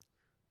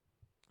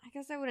 I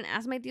guess I wouldn't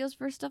ask my deals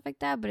for stuff like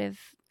that, but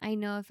if I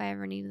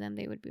ever needed them,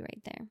 they would be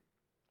right there.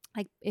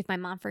 Like, if my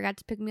mom forgot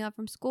to pick me up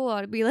from school,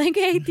 I'd be like,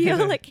 "Hey, deal,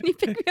 like, can you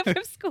pick me up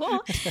from school?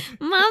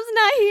 Mom's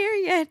not here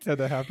yet." Had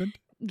that happened?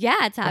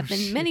 Yeah, it's happened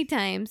shit. many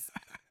times.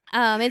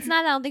 It's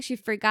not. I don't think she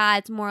forgot.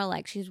 It's more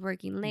like she's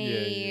working Yeah,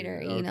 late,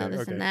 or okay,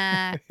 this okay. and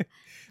that.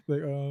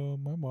 Like,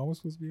 my mom was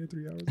supposed to be here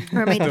 3 hours ago.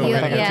 Or my Still deal,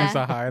 waiting yeah.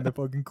 to high in the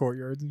fucking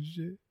courtyards and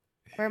shit.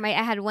 Or I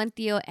had one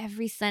Theo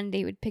every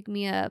Sunday would pick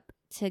me up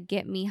to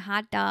get me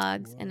hot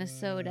dogs and a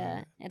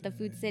soda at the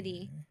Food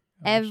City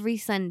every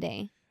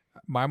Sunday.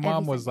 My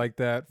mom was Sunday. like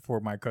that for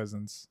my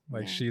cousins.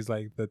 Like, Yeah. she's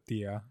like the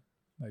tia.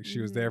 Like, she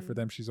was there for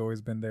them. She's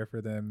always been there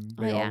for them.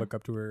 Oh, They all yeah. look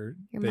up to her.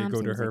 Your They mom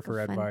go to seems her like a for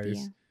fun advice.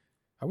 tia.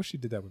 I wish she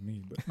did that with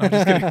me, but no, I'm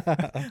just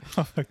kidding.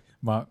 I'm like,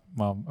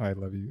 Mom, I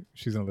love you.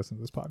 She's gonna listen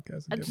to this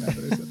podcast and get mad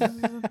that I said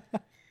that.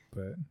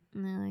 But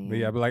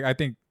No, but like, I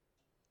think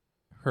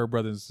her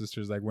brothers and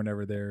sisters, like, were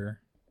never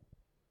there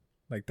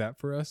like that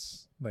for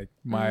us. Like,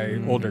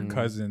 my older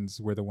cousins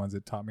were the ones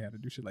that taught me how to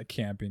do shit like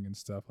camping and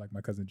stuff. Like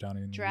my cousin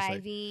Johnny and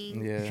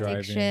driving, Yeah. stick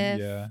driving,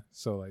 shift. yeah.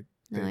 So like,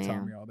 they Oh, taught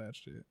yeah. me all that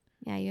shit.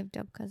 Yeah, you have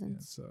dope Yeah,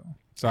 cousins.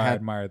 so I I had-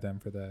 admire them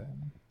for that.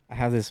 I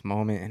have this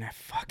moment, and I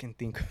fucking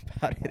think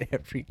about it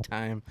every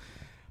time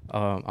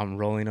I'm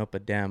rolling up a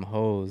damn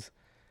hose.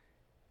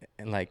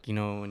 And, like, you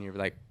know, when you're,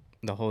 like,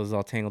 the hose is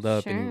all tangled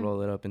up and you Sure.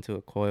 roll it up into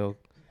a coil.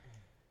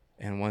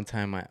 And one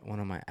time,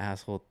 one of my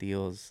asshole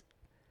deals,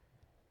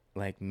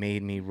 like,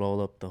 made me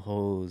roll up the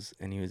hose,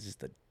 and he was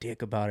just a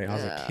dick about it. I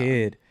was a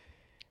kid,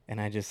 and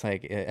I just,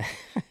 like,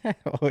 I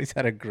always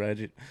had a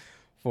grudge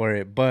for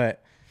it.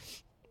 But,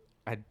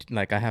 I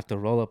have to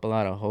roll up a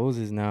lot of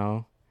hoses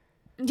now.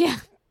 Yeah.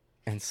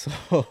 And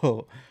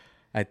so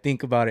I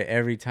think about it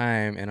every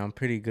time, and I'm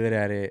pretty good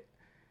at it,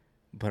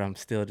 but I'm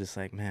still just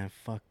like, man,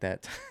 fuck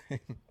that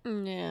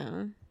time.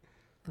 Yeah.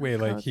 Wait,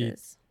 like,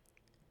 Hoses.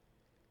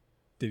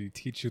 did he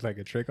teach you like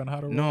a trick on how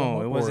to roll No,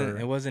 them it up, wasn't. or-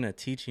 It wasn't a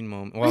teaching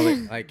moment.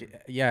 Well,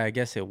 yeah, I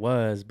guess it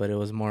was, but it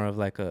was more of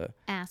like a,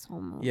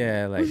 Asshole move.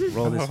 yeah,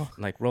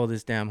 like roll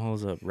this damn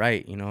hose up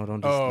right, you know,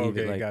 don't just Oh, leave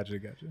okay, it like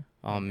gotcha.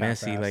 all Like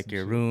messy, half-assed like and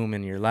your shit. room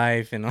and your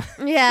life and all.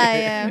 Yeah,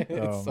 yeah.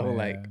 It's so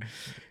like, man.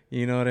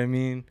 you know what I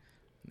mean?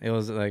 It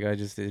was like it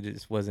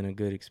just wasn't a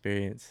good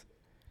experience.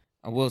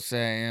 I will say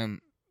I am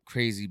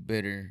crazy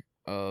bitter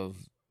of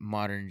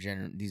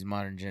these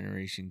modern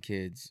generation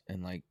kids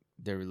and like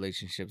their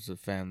relationships with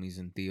families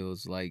and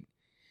Theos. Like,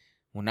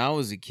 when I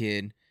was a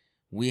kid,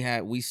 we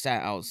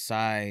sat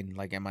outside,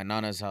 like at my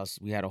nana's house.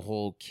 We had a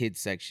whole kid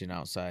section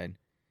outside,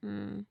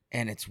 Mm.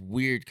 and it's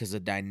weird because the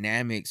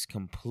dynamics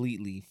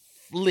completely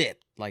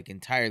flipped, like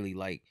entirely.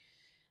 Like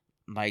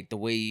the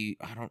way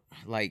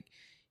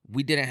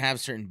we didn't have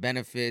certain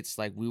benefits.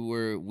 Like,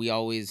 we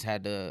always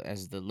had to,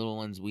 as the little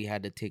ones, we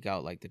had to take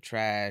out like the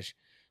trash.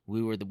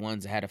 We were the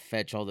ones that had to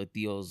fetch all the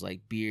Theos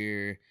like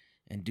beer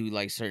and do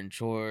like certain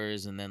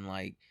chores. And then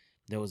like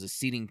there was a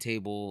seating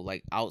table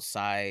like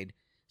outside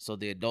so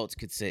the adults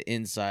could sit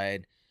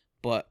inside.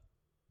 But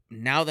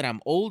now that I'm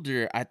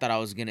older, I thought I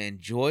was going to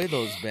enjoy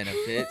those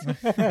benefits.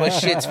 But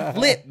shit's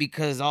flipped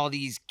because all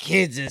these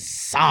kids is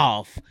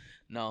soft.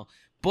 No,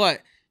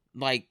 but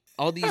like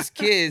all these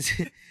kids,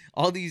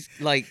 all these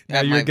like Now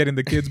at you're my- getting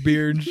the kids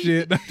beer and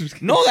shit. I'm just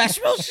kidding. no, that's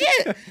real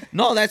shit.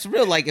 No, that's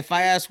real. Like, if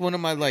I ask one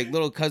of my like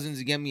little cousins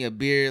to get me a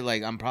beer,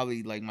 like I'm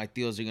probably like my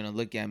Theos are gonna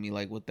look at me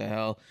like, what the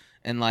hell?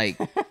 And like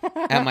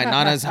at my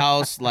nana's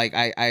house, like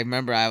I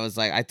remember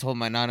I told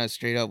my nana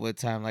straight up one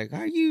time, like,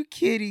 are you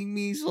kidding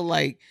me? So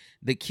like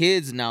the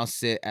kids now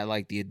sit at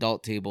like the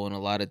adult table, and a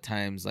lot of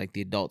times like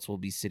the adults will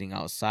be sitting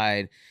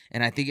outside.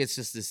 And I think it's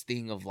just this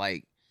thing of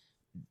like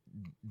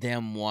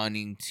them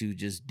wanting to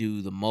just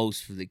do the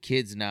most for the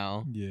kids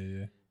now.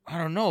 Yeah. I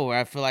don't know.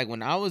 I feel like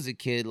when I was a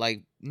kid,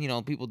 like, you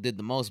know, people did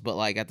the most, but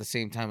like at the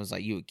same time, it's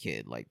like, you a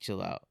kid, like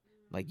chill out,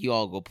 like you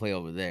all go play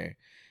over there.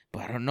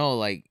 But I don't know,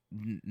 like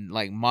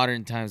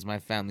modern times, my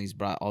family's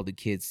brought all the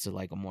kids to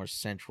like a more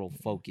central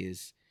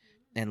focus,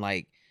 and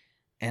like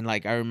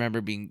I remember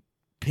being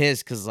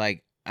pissed because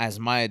like as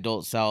my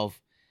adult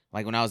self,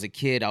 like when I was a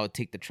kid, I would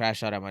take the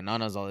trash out at my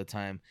nana's all the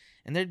time.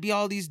 And there'd be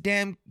all these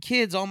damn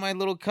kids, all my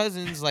little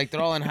cousins, like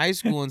they're all in high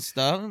school and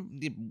stuff,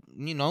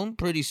 you know,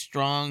 pretty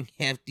strong,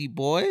 hefty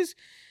boys.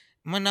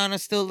 My nana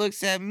still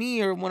looks at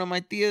me, or one of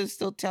my tias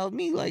still tells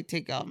me, like,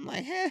 take out. I'm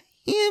like, heh,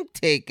 him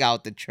take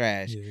out the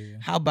trash. Yeah.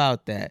 How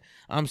about that?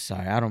 I'm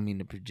sorry, I don't mean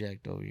to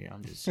project over here.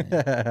 I'm just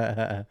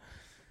saying.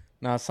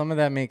 Now, some of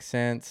that makes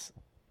sense,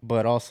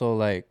 but also,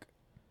 like,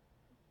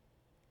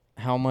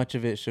 how much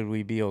of it should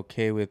we be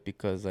okay with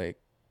because, like,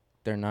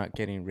 they're not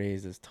getting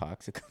raised as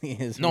toxically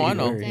as No, we I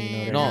know. were,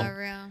 you know what I No. mean? Not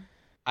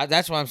real.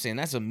 That's why I'm saying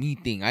that's a me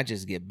thing. I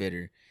just get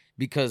bitter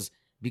because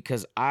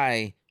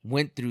I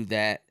went through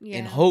that in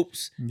Yeah.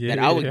 hopes that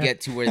I would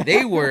get to where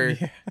they were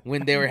Yeah.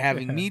 when they were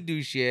having me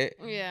do shit.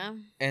 Yeah.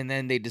 And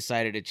then they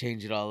decided to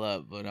change it all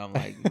up. But I'm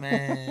like,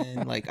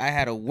 man, like I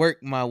had to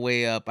work my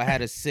way up. I had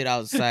to sit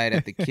outside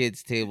at the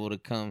kids' table to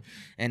come.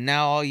 And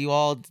now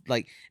all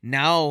like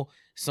now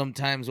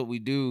sometimes what we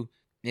do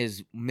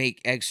is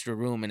make extra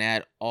room and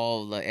add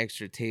all the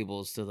extra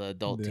tables to the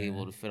adult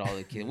table to fit all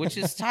the kids, which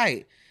is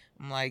tight.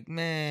 I'm like,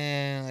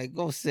 man, like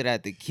go sit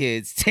at the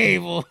kids'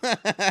 table.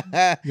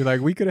 You're like,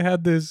 we could have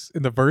had this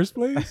in the first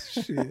place.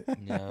 Shit.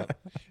 Yeah.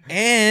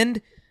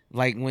 And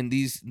like when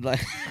these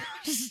like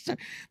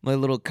my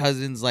little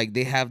cousins, like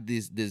they have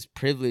this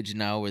privilege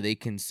now where they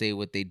can say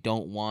what they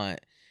don't want,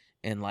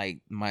 and like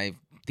my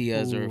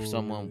tias or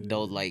someone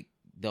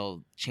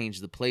they'll change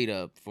the plate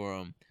up for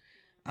them.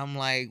 I'm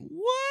like,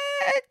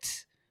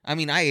 what? I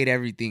mean, I ate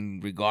everything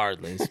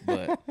regardless,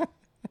 but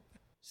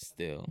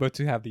still. But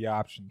to have the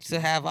option. To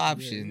have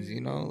options,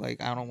 you know,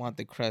 like I don't want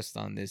the crust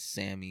on this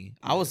Sammy.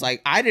 I was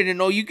like, I didn't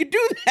know you could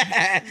do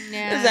that.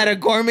 Yeah. Is that a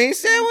gourmet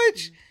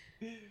sandwich?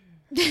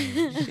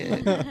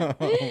 Shit. Oh,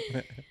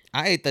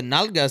 I ate the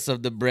nalgas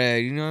of the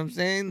bread. You know what I'm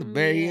saying? The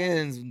very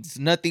ends, it's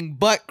nothing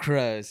but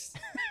crust.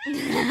 You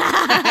know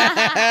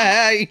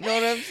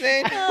what I'm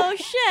saying? Oh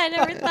shit! I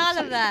never thought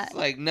of that. It's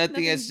like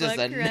nothing. It's just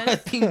but crust.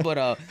 nothing but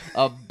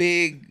a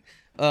big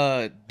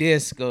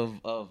disc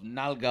of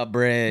nalga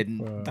bread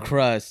and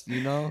crust.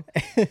 You know?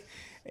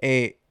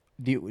 Hey,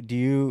 do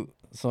you?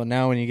 So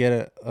now when you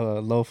get a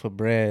loaf of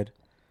bread,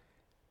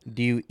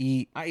 do you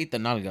eat? I eat the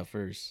nalga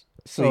first.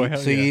 So Oh,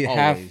 hell you eat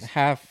Always.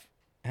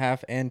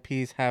 half end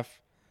piece,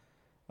 half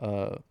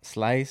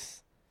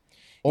slice,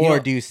 or know-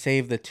 do you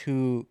save the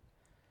two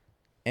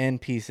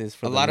end pieces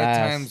for A the lot last?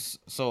 of times.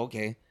 So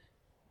okay.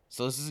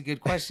 So this is a good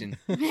question.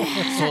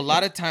 So a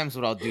lot of times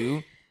what I'll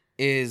do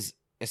is,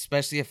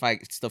 especially if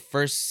it's the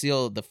first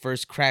seal, the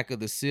first crack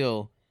of the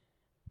seal,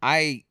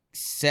 I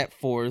set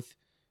forth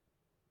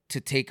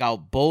to take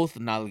out both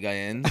nalga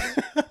ends.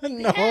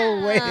 No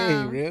way,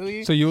 Yeah.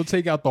 really? So you'll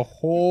take out the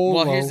whole.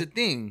 Well, here's the loaf.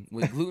 thing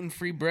with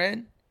gluten-free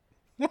bread.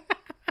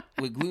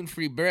 With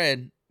gluten-free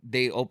bread,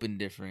 they open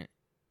different.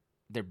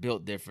 They're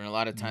built different. A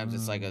lot of times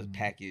it's like a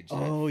package. that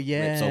Oh rips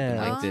yeah, open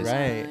like Oh, this.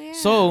 right? yeah.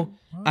 So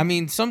I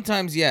mean,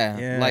 sometimes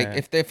Yeah.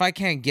 like if I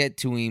can't get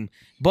to him,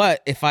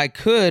 but if I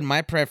could,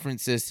 my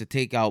preference is to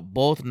take out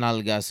both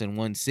nalgas in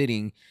one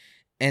sitting,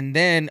 and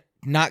then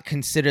not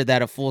consider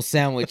that a full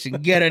sandwich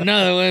and get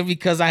another one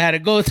because I had to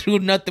go through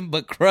nothing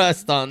but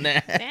crust on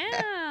that.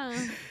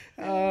 Damn.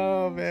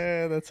 Oh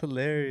man, that's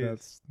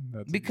hilarious.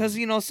 That's Because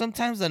you know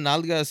sometimes the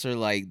nalgas are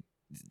like,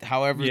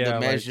 however Yeah, the like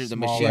measure, the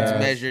small machine's ass.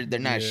 measured, they're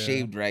not Yeah.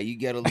 shaved right. You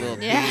get a little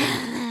thing.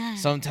 Yeah.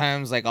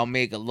 Sometimes like I'll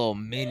make a little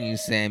mini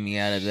Sammy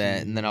out of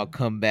that, and then I'll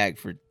come back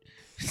for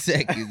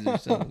seconds or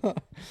something.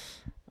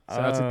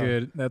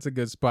 So that's a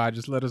good spot.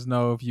 Just let us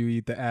know if you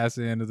eat the ass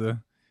end of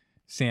the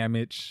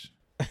sandwich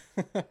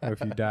or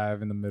if you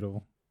dive in the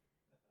middle.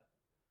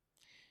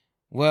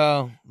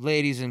 Well,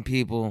 ladies and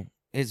people,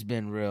 it's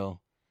been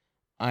real.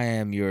 I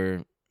am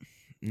your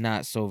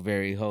not so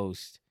very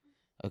host,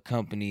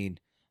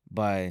 accompanied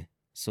by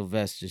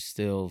Sylvester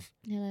Stilve,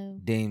 Hello.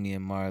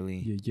 Damian Marley,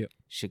 Yeah, yeah.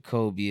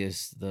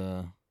 Jacobius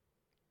the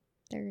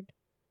Third.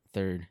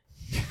 third.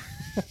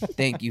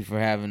 Thank you for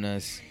having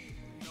us.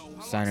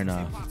 Signing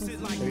off. Until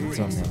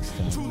next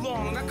time. Too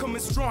long, I come in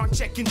strong,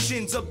 checking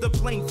chins of the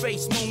plain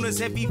face moaners.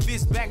 Heavy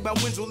fist back by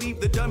winds will leave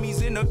the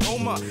dummies in a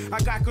coma. I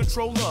got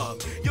control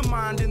of your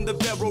mind in the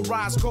barrel,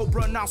 rise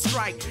cobra, now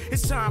strike.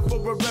 It's time for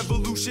a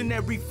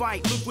revolutionary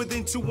fight. Look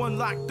within to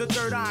unlock the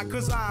third eye,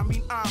 cause I'm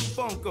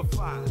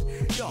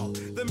funkified. Yo,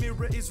 the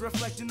mirror is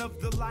reflecting of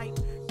the light,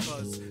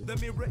 cause the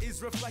mirror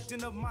is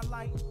reflecting of my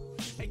light.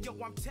 Hey yo,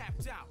 I'm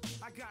tapped out,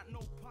 I got no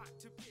pot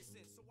to piss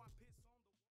in.